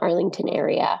you're in the Arlington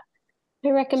area. I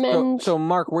recommend. So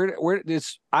Mark, where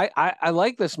is I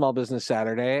like the Small Business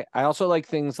Saturday. I also like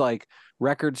things like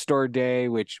Record Store Day,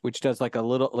 which does like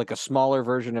a smaller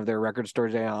version of their Record Store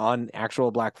Day on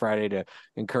actual Black Friday to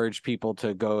encourage people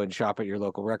to go and shop at your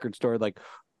local record store. Like,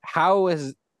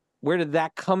 where did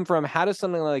that come from? How does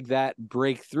something like that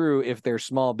break through if they're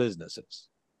small businesses?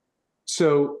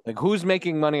 So, like, who's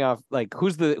making money off? Like,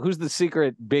 who's the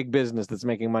secret big business that's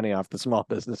making money off the Small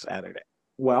Business Saturday?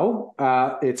 Well,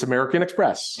 it's American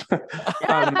Express.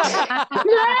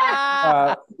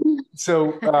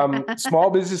 Small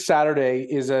Business Saturday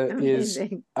is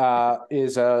a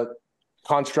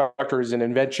construct or is an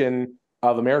invention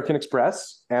of American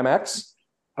Express, Amex.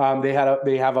 They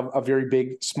have a very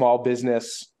big small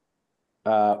business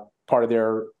part of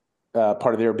their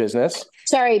business.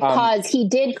 Sorry, pause. He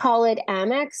did call it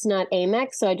Amex, not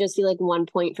Amex. So I just feel like 1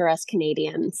 point for us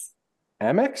Canadians.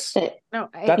 Amex? No,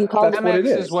 that's what it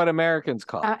is. Is what Americans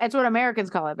call it. It's what Americans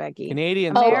call it, Becky.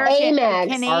 Canadians.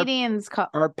 Amex. Canadians call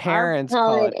our parents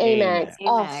call it Amex.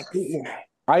 Amex.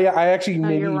 I actually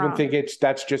maybe even think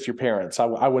that's just your parents. I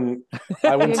wouldn't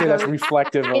say that's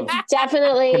reflective of. It's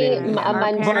definitely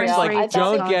Mark's like,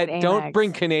 don't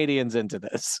bring Canadians into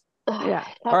this. Yeah.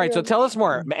 All right. So tell us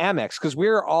more, Amex, because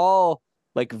we're all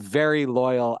like very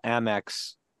loyal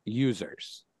Amex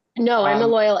users. No, I'm a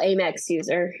loyal Amex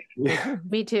user. Yeah.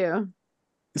 Me too.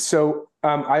 So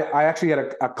I actually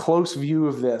had a close view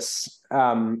of this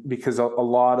because a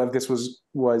lot of this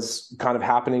was kind of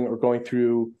happening or going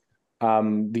through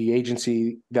the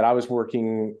agency that I was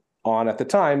working on at the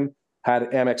time had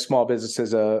Amex Small Business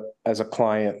as a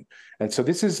client. And so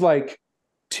this is like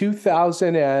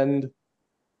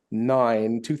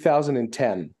 2009,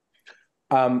 2010.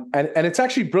 And it's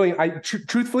actually brilliant.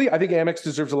 Truthfully, I think Amex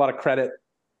deserves a lot of credit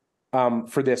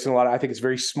for this, and I think it's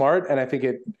very smart, and I think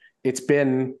it's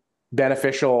been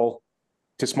beneficial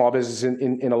to small business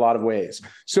in a lot of ways.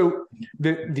 So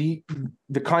the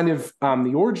kind of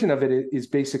the origin of it is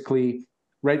basically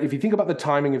right. If you think about the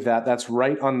timing of that's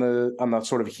right on the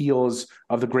sort of heels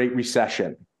of the Great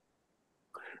Recession,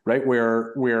 right?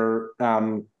 Where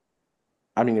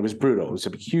I mean, it was brutal. It was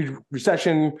a huge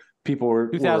recession. People were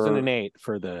 2008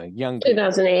 for the young people.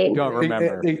 2008. Don't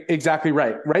remember. Exactly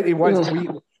right. Right. It was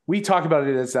we talk about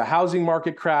it as a housing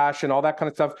market crash and all that kind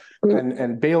of stuff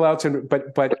and bailouts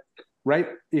but right.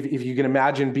 If you can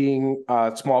imagine being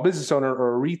a small business owner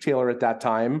or a retailer at that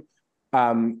time,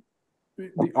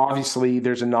 obviously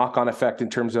there's a knock-on effect in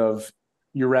terms of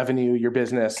your revenue, your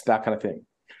business, that kind of thing.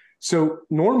 So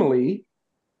normally,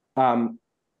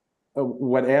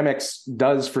 what Amex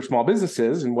does for small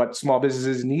businesses and what small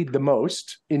businesses need the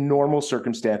most in normal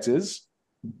circumstances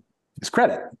is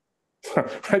credit.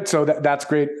 Right. So that's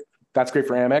great. That's great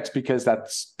for Amex because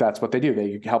that's what they do.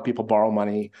 They help people borrow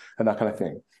money and that kind of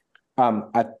thing.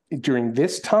 During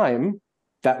this time,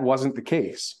 that wasn't the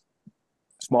case.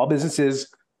 Small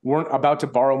businesses weren't about to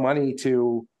borrow money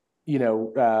to,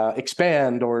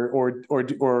 expand or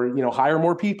hire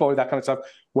more people or that kind of stuff.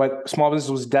 What small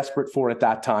business was desperate for at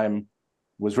that time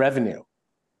was revenue.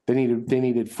 They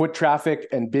needed foot traffic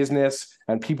and business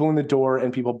and people in the door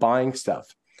and people buying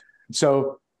stuff.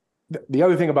 So the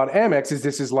other thing about Amex is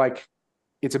this is like,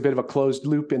 it's a bit of a closed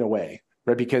loop in a way,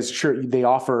 right? Because sure, they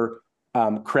offer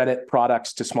credit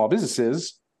products to small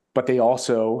businesses, but they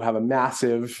also have a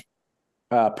massive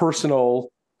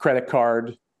personal credit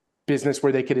card business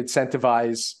where they could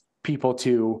incentivize people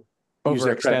to use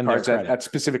their credit cards at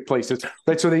specific places,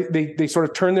 right? So they sort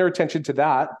of turn their attention to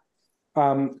that,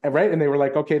 right? And they were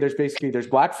like, okay, there's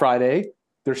Black Friday,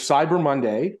 there's Cyber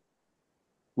Monday,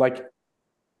 like,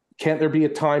 can't there be a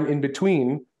time in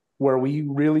between where we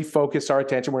really focus our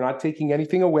attention. We're not taking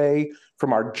anything away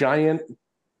from our giant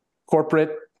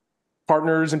corporate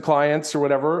partners and clients or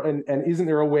whatever. And isn't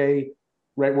there a way,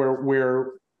 right, where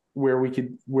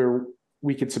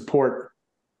we could support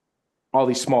all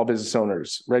these small business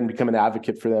owners, right, and become an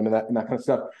advocate for them and that kind of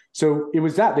stuff. So it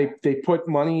was that they put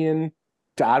money in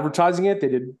to advertising it. They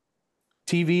did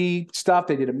TV stuff.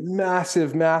 They did a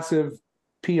massive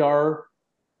PR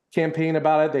campaign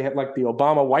about it. They had like the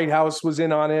Obama White House was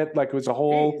in on it. Like it was a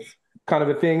whole kind of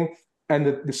a thing. And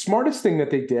the smartest thing that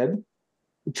they did,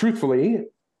 truthfully,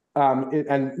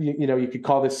 you could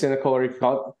call this cynical or you could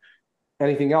call it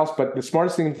anything else, but the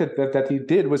smartest thing that he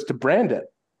did was to brand it,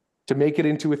 to make it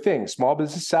into a thing. Small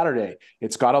Business Saturday.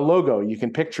 It's got a logo. You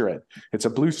can picture it. It's a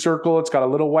blue circle. It's got a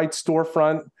little white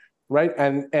storefront, right?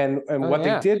 And what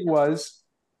they did was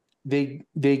they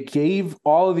gave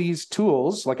all of these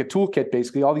tools, like a toolkit,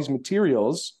 basically all these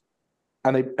materials,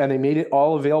 and they made it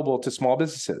all available to small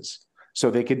businesses. So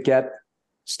they could get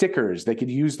stickers, they could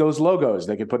use those logos,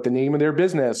 they could put the name of their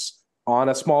business on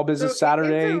a Small Business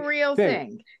Saturday. It's a real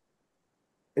thing.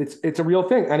 It's a real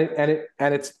thing, and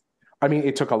it's. I mean,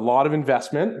 it took a lot of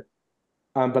investment,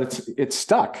 but it's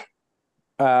stuck.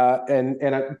 I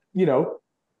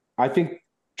think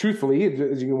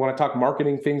truthfully, as you want to talk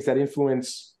marketing things that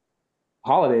influence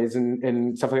holidays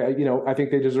and stuff like that, I think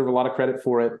they deserve a lot of credit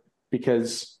for it,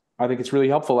 because I think it's really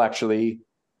helpful actually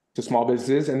to small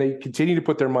businesses, and they continue to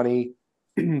put their money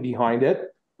behind it.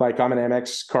 Like I'm an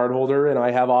Amex card holder and I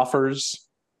have offers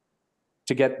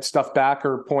to get stuff back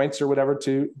or points or whatever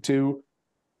to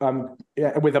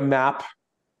with a map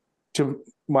to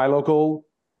my local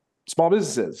small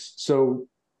businesses. So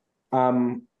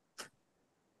I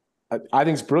think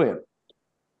it's brilliant.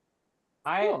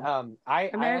 I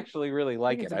actually really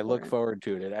like it. I look forward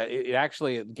to it. It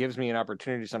actually gives me an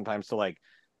opportunity sometimes to like,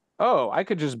 oh, I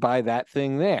could just buy that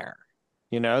thing there.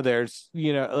 There's,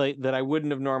 like, that I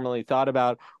wouldn't have normally thought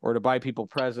about, or to buy people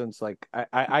presents. Like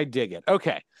I dig it.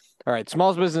 Okay. All right.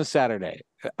 Small Business Saturday.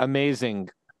 Amazing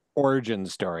origin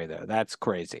story though. That's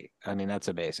crazy. I mean, that's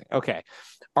amazing. Okay.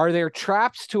 Are there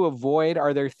traps to avoid?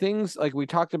 Are there things, like we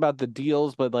talked about the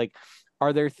deals, but like,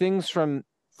 are there things from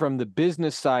the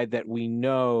business side that we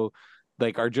know,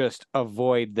 like, are just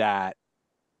avoid that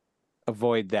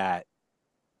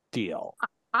deal?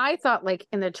 I thought, like,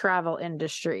 in the travel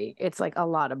industry, it's like a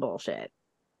lot of bullshit.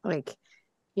 Like,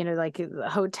 like the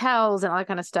hotels and all that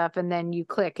kind of stuff. And then you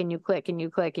click and you click and you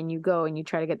click and you go and you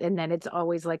try to get, and then it's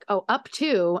always like, oh, up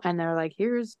to, and they're like,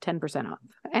 here's 10% off.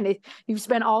 And you've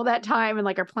spent all that time and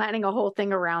like are planning a whole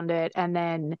thing around it. And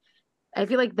then I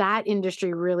feel like that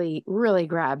industry really, really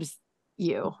grabs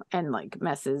you and like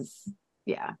messes.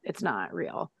 Yeah, it's not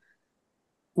real.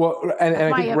 Well, and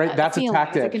I think, right, that's a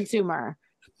tactic. As a consumer.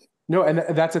 No, and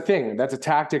that's a thing. That's a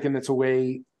tactic, and it's a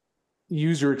way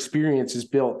user experience is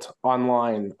built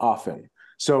online often.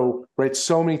 So, right,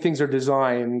 so many things are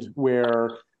designed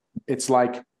where it's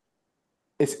like,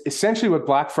 it's essentially what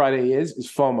Black Friday is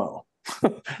FOMO,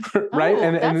 right?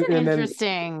 Oh, that's an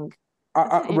interesting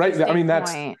right. I mean,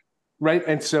 that's point. Right.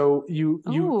 And so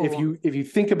if you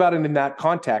think about it in that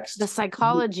context, the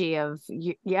psychology of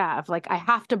like, I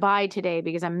have to buy today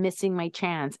because I'm missing my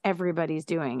chance. Everybody's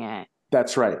doing it.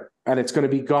 That's right. And it's going to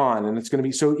be gone. And it's going to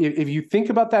be, so if you think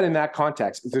about that in that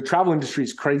context, the travel industry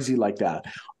is crazy like that.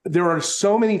 There are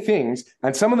so many things,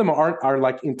 and some of them are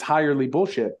like entirely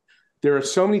bullshit. There are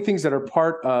so many things that are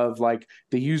part of like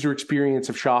the user experience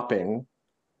of shopping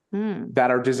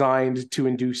that are designed to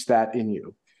induce that in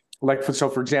you. Like,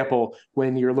 for example,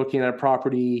 when you're looking at a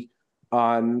property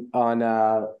on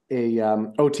OTA,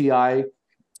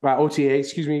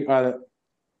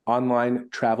 online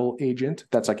travel agent,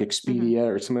 that's like Expedia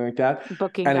or something like that.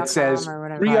 Booking. And it says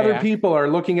 3 other people are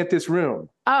looking at this room.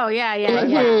 Oh yeah.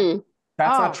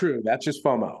 That's not true. That's just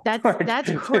FOMO.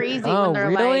 That's crazy. When they're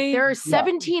really? like, there are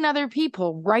 17 other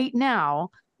people right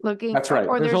now looking. That's right.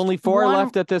 Or there's only 4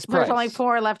 left at this price. There's only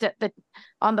 4 left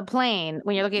on the plane.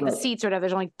 When you're looking at the seats or whatever,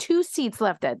 there's only 2 seats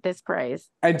left at this price.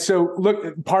 And so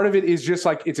look, part of it is just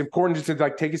like, it's important just to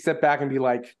like take a step back and be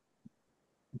like,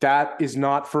 that is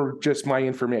not for just my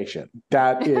information.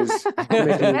 That is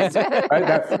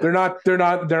right? They're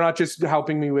not just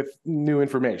helping me with new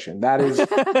information. That is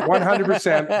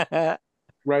 100%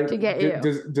 right to get you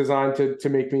designed to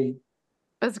make me.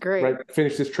 That's great. Right,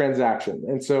 finish this transaction.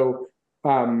 And so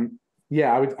I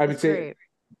would say great.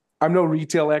 I'm no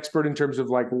retail expert in terms of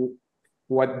like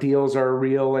what deals are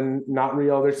real and not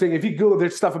real. There's if you Google,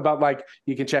 there's stuff about like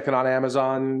you can check it on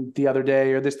Amazon the other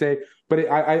day or this day. But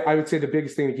I would say the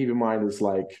biggest thing to keep in mind is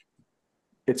like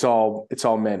it's all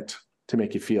meant to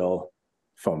make you feel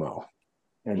FOMO.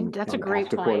 And that's a great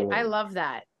point. I love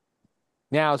that.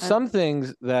 Now, some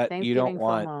things that you don't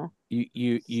want, FOMO.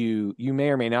 you may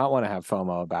or may not want to have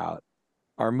FOMO about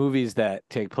are movies that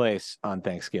take place on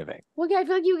Thanksgiving. Well, yeah, I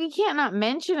feel like you can't not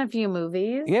mention a few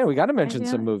movies. Yeah, we got to mention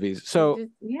some movies. So,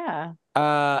 yeah,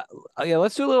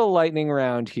 let's do a little lightning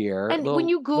round here. And when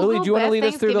you Google, Lily, do you want to lead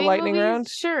us through the lightning round?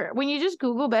 Sure. When you just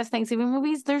Google best Thanksgiving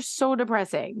movies, they're so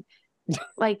depressing.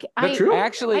 Like true.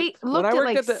 Actually, when I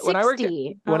worked at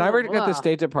the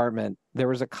State Department, there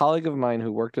was a colleague of mine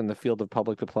who worked in the field of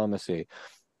public diplomacy,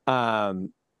 who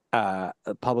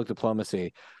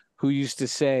used to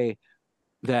say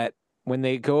that when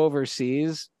they go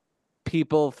overseas,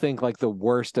 people think like the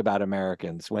worst about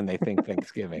Americans when they think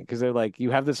Thanksgiving, because they're like, you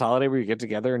have this holiday where you get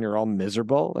together and you're all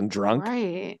miserable and drunk.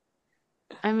 Right.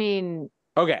 I mean,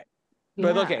 okay.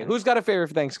 But okay, who's got a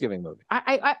favorite Thanksgiving movie?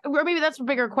 Or maybe that's a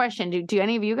bigger question. Do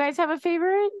any of you guys have a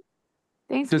favorite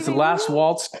Thanksgiving Does The Last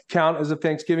Waltz count as a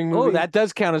Thanksgiving movie? Oh, that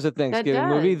does count as a Thanksgiving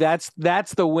movie. That's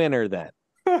the winner then.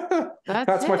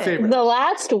 That's my favorite. The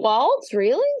Last Waltz,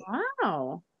 really?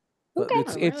 Wow. Okay.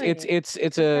 It's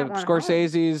a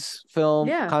Scorsese's film,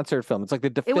 concert film. It's like the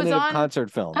definitive concert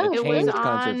film. It changed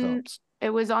concert films. It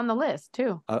was on the list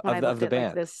too of the band.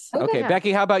 Like this. Okay,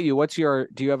 Becky, how about you? Do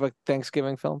you have a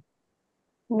Thanksgiving film?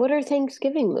 What are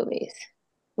Thanksgiving movies?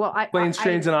 Well, Planes,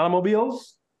 Trains, and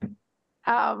Automobiles.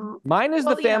 Mine is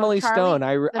The Family Stone.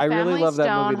 I really love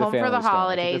that movie. Home for the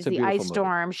Holidays, The Ice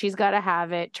Storm. She's Got to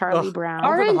Have It. Charlie Brown.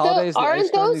 Aren't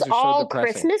those all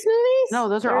Christmas movies? No,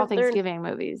 those are all Thanksgiving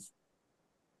movies.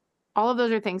 All of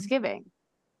those are Thanksgiving,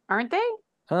 aren't they?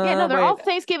 Yeah, no, they're all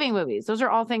Thanksgiving movies. Those are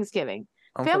all Thanksgiving.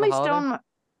 Family Stone,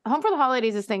 Home for the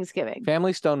Holidays is Thanksgiving.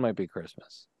 Family Stone might be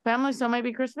Christmas. Family Stone might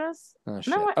be Christmas. Oh,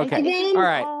 shit. No, okay. All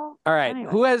right.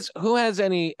 Anyway. Who has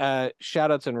any shout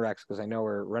outs and recs? Because I know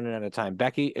we're running out of time.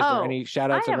 Becky, is there any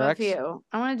shout outs and recs? I have a few.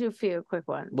 I want to do a few quick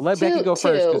ones. But let Becky go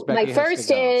first, because Becky My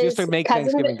first is just to make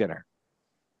Thanksgiving dinner.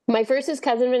 My first is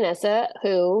cousin Vanessa,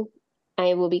 who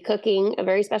I will be cooking a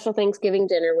very special Thanksgiving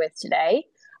dinner with today.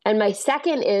 And my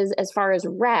second is, as far as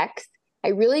recs, I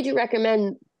really do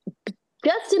recommend,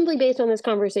 just simply based on this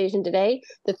conversation today,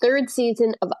 the 3rd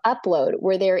season of Upload,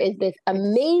 where there is this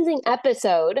amazing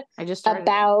episode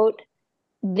about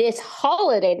this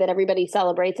holiday that everybody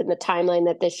celebrates in the timeline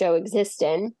that this show exists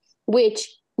in, which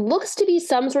looks to be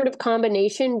some sort of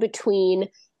combination between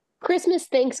Christmas,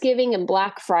 Thanksgiving, and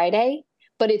Black Friday.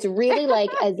 But it's really like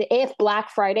as if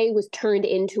Black Friday was turned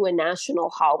into a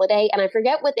national holiday. And I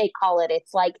forget what they call it.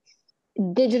 It's like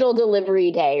Digital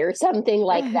Delivery Day or something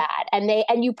like that.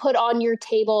 And you put on your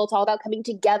table, it's all about coming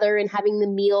together and having the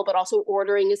meal, but also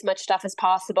ordering as much stuff as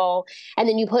possible. And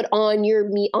then you put on your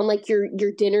meat on like your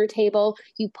dinner table,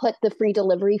 you put the free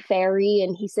delivery fairy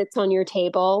and he sits on your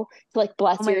table to like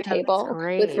bless your table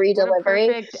with free delivery.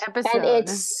 Perfect episode. And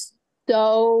it's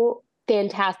so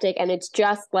fantastic. And it's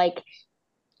just like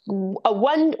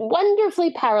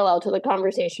wonderfully parallel to the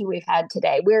conversation we've had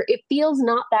today, where it feels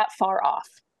not that far off.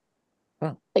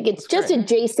 Like it's just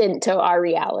adjacent to our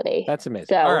reality. That's amazing.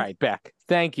 So, all right, Beck,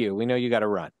 thank you. We know you got to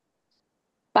run.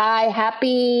 Bye.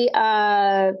 Happy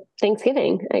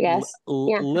Thanksgiving, I guess.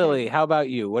 Lily, how about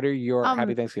you? What are your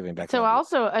happy Thanksgiving, Beck? So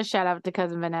also a shout out to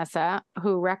cousin Vanessa,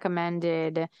 who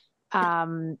recommended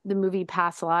the movie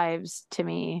Past Lives to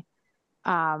me.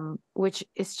 Which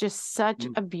is just such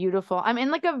a beautiful, I'm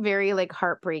in like a very like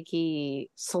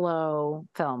heartbreaky slow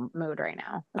film mood right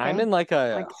now. Okay? I'm in like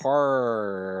a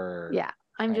horror. Yeah.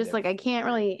 I'm just like, I can't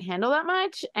really handle that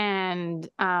much. And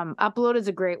Upload is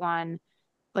a great one.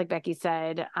 Like Becky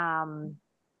said,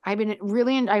 I've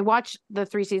been I watched the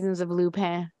 3 seasons of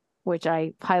Lupin, which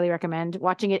I highly recommend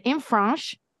watching it in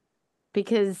French,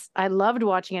 because I loved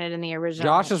watching it in the original.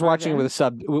 Josh is watching it with a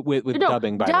sub with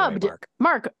dubbing, by the way,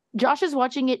 Mark, Josh is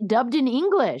watching it dubbed in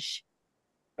English.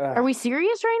 Are we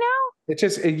serious right now? It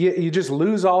just you just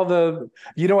lose all the.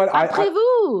 You know what? I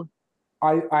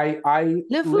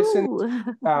listened.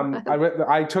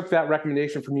 I took that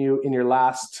recommendation from you in your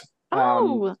last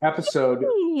episode,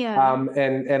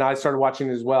 and I started watching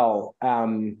it as well.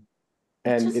 And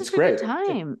it's great.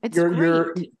 It's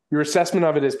great. Your assessment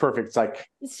of it is perfect. It's like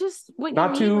it's just what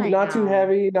not too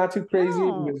heavy, not too crazy,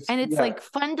 and it's like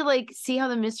fun to like see how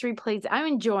the mystery plays. I'm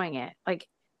enjoying it. Like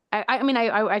I mean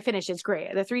I finished. It's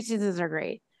great. The 3 seasons are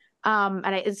great.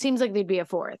 And it seems like there'd be a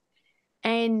 4th.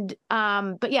 And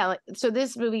but yeah, so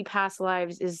this movie Past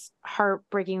Lives is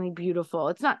heartbreakingly beautiful.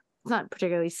 It's not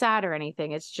particularly sad or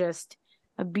anything. It's just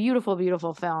a beautiful,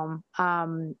 beautiful film. I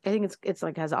think it's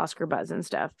like has Oscar buzz and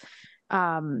stuff.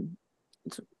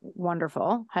 It's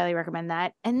wonderful. Highly recommend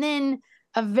that. And then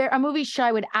a movie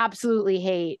Shy would absolutely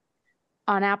hate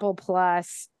on Apple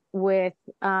Plus with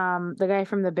the guy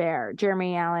from The Bear,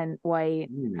 Jeremy Allen White,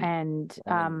 and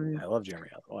I love Jeremy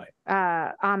Allen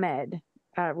White. Ahmed,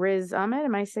 Riz Ahmed.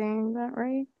 Am I saying that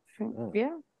right?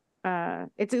 Yeah.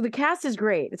 It's the cast is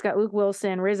great. It's got Luke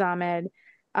Wilson, Riz Ahmed,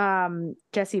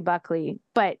 Jesse Buckley,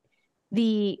 but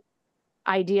the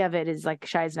idea of it is like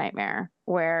Shy's Nightmare,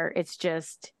 where it's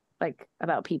just like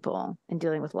about people and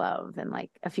dealing with love and like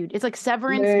it's like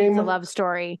Severance meets a love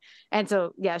story. And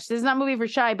so this is not a movie for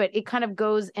Shy, but it kind of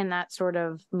goes in that sort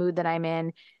of mood that I'm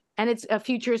in. And it's a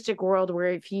futuristic world where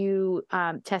if you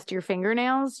test your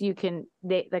fingernails,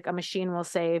 like a machine will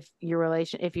say if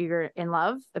you're in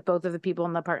love, if both of the people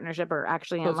in the partnership are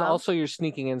actually in love. Also, you're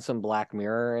sneaking in some Black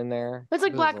Mirror in there. It's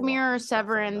like Black Mirror,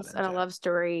 Severance, and a love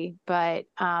story. But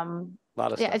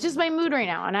it's just my mood right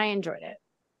now, and I enjoyed it.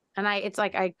 And it's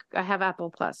like I have Apple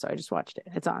Plus, so I just watched it.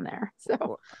 It's on there.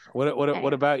 So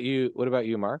what about you? What about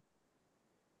you, Mark?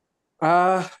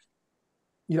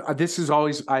 This is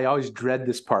I always dread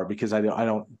this part because I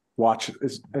don't watch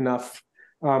enough.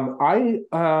 I'm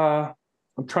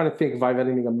trying to think if I have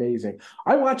anything amazing.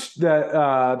 I watched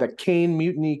the Kane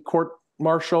Mutiny Court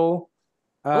Martial.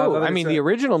 The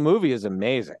original movie is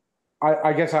amazing.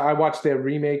 I guess I watched the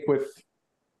remake with.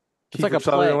 It's like a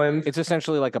play. It's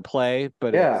essentially like a play,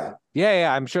 but yeah.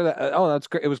 I'm sure that. That's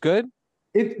great. It was good.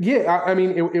 It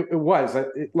was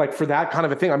like for that kind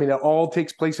of a thing. I mean, it all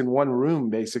takes place in one room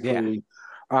basically.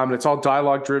 Yeah. It's all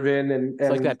dialogue driven and it's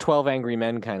like that 12 Angry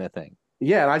Men kind of thing.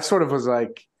 Yeah, and I sort of was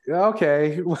like,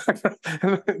 okay,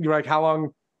 you're like, how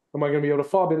long am I going to be able to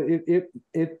fall? But I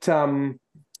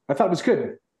thought it was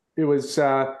good. It was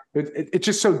it's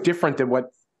just so different than what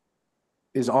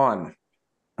is on.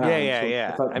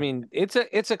 Yeah. I mean, it's a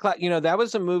that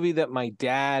was a movie that my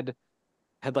dad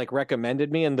had like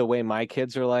recommended me, and the way my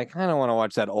kids are like, I don't want to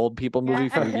watch that old people movie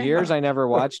for years. I never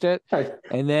watched it.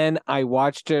 And then I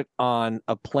watched it on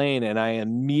a plane and I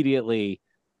immediely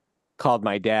called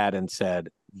my dad and said,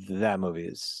 that movie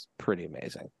is pretty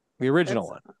amazing. The original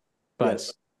one. But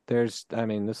this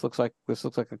looks like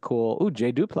a cool,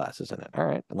 Jay Duplass is in it. All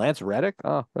right. And Lance Reddick.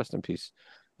 Oh, rest in peace.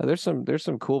 There's some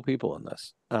cool people in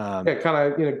this. It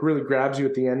kind of really grabs you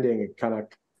at the ending. It kind of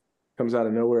comes out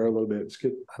of nowhere a little bit. It's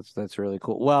good. That's really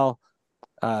cool. Well,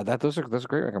 those are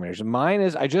great recommendations. Mine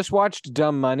is I just watched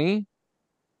Dumb Money.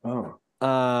 Oh.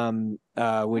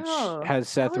 Which has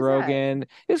Seth Rogen.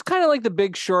 It's kind of like The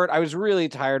Big Short. I was really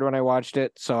tired when I watched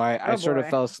it, so I sort of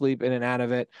fell asleep in and out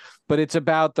of it. But it's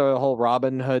about the whole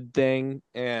Robin Hood thing,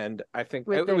 and I think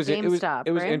it was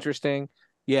interesting.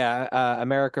 Yeah,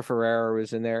 America Ferrera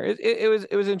was in there. It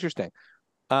was interesting,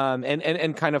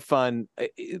 and kind of fun.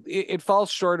 It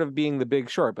falls short of being The Big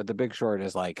Short, but The Big Short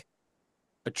is like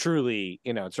a truly,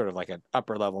 it's sort of like an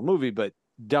upper level movie. But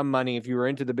Dumb Money, if you were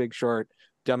into The Big Short,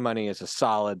 Dumb Money is a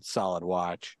solid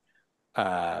watch.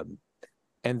 And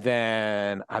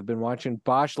then I've been watching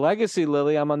Bosch Legacy,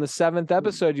 Lily. I'm on the 7th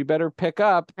episode. You better pick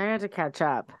up. I had to catch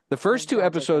up. The first 2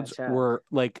 episodes were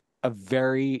like a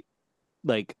very,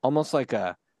 like almost like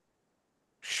a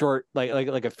short,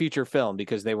 like a feature film,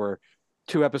 because they were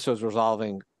 2 episodes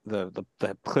resolving the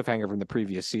cliffhanger from the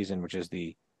previous season, which is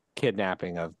the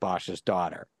kidnapping of Bosch's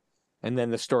daughter. And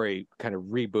then the story kind of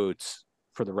reboots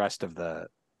for the rest of the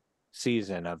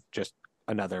season of just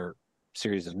another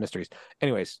series of mysteries.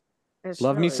 Anyways,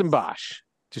 love me some Bosch.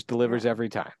 Just delivers every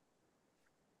time.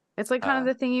 It's like kind of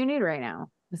the thing you need right now.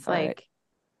 It's like,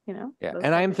 yeah.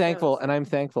 And I'm thankful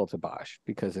to Bosch,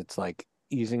 because it's like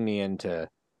easing me into,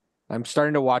 I'm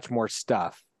starting to watch more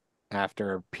stuff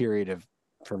after a period of,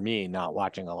 for me, not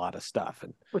watching a lot of stuff,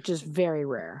 and which is very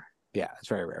rare. Yeah, it's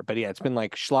very rare. But yeah, it's been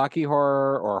like schlocky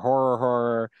horror or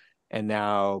horror, and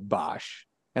now Bosch.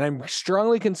 And I'm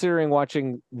strongly considering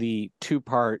watching the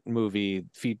 2-part movie,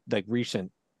 like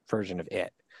recent version of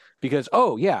it, because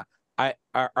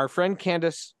our friend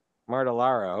Candace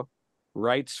Martellaro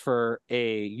writes for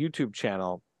a YouTube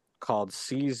channel called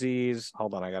CZ's.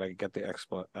 Hold on, I gotta get the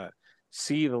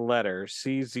C the letter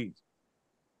CZ's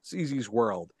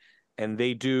World, and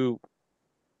they do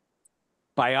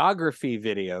biography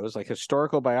videos, like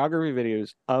historical biography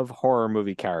videos of horror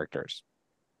movie characters.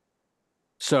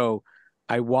 So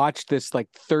I watched this like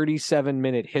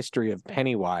 37-minute history of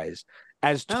Pennywise,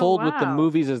 as told with the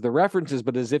movies as the references,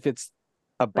 but as if it's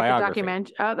a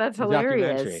biography. Oh, that's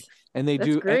hilarious. And they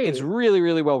it's really,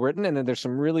 really well written. And then there's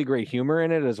some really great humor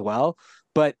in it as well.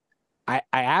 But I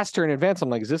asked her in advance, I'm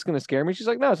like, is this going to scare me? She's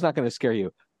like, no, it's not going to scare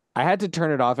you. I had to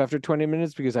turn it off after 20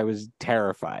 minutes because I was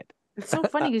terrified. It's so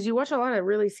funny because you watch a lot of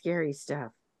really scary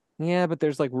stuff. Yeah, but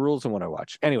there's like rules in what I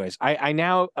watch. Anyways, I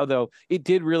now, although it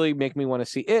did really make me want to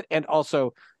see it, and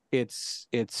also it's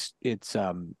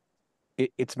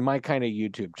it's my kind of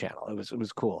YouTube channel. It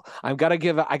was cool. I gotta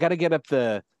get up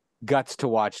the guts to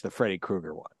watch the Freddy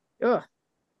Krueger one. Ugh.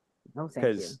 No,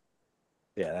 thank you.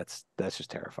 Yeah, that's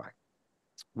just terrifying.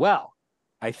 Well,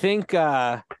 I think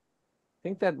that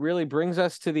really brings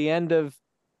us to the end of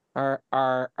our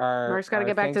Mark's got to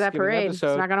get back to that parade.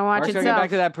 Episode. It's not going to watch Mark's itself. Get back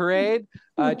to that parade.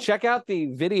 Check out the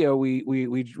video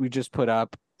we just put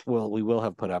up. We will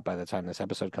have put up by the time this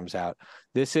episode comes out.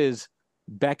 This is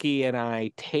Becky and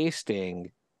I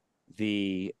tasting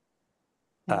the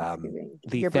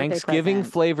Thanksgiving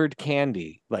flavored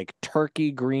candy, like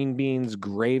turkey, green beans,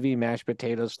 gravy, mashed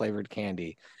potatoes flavored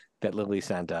candy that Lily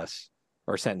sent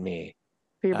me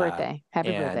for your birthday.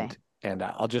 Happy birthday! And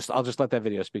I'll just let that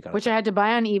video speak on which I had to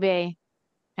buy on eBay,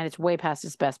 and it's way past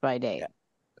its best by date.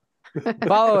 Yeah.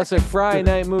 Follow us at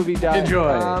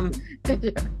FridayNightMovie.com.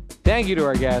 Enjoy. Thank you to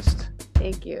our guest.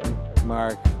 Thank you,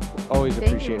 Mark. Always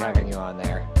appreciate having you on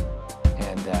there.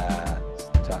 And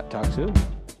talk soon.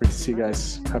 Great to see you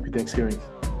guys. Happy Thanksgiving.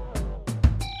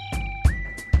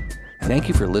 Thank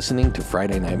you for listening to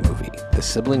Friday Night Movie, the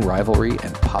sibling rivalry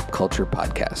and pop culture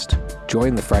podcast.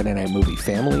 Join the Friday Night Movie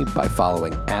family by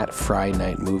following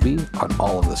 @FryNightMovie on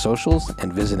all of the socials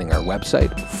and visiting our website,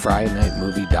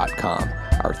 FryNightMovie.com.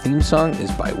 Our theme song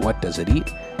is by What Does It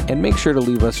Eat? And make sure to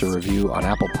leave us a review on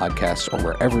Apple Podcasts or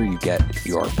wherever you get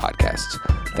your podcasts.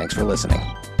 Thanks for listening.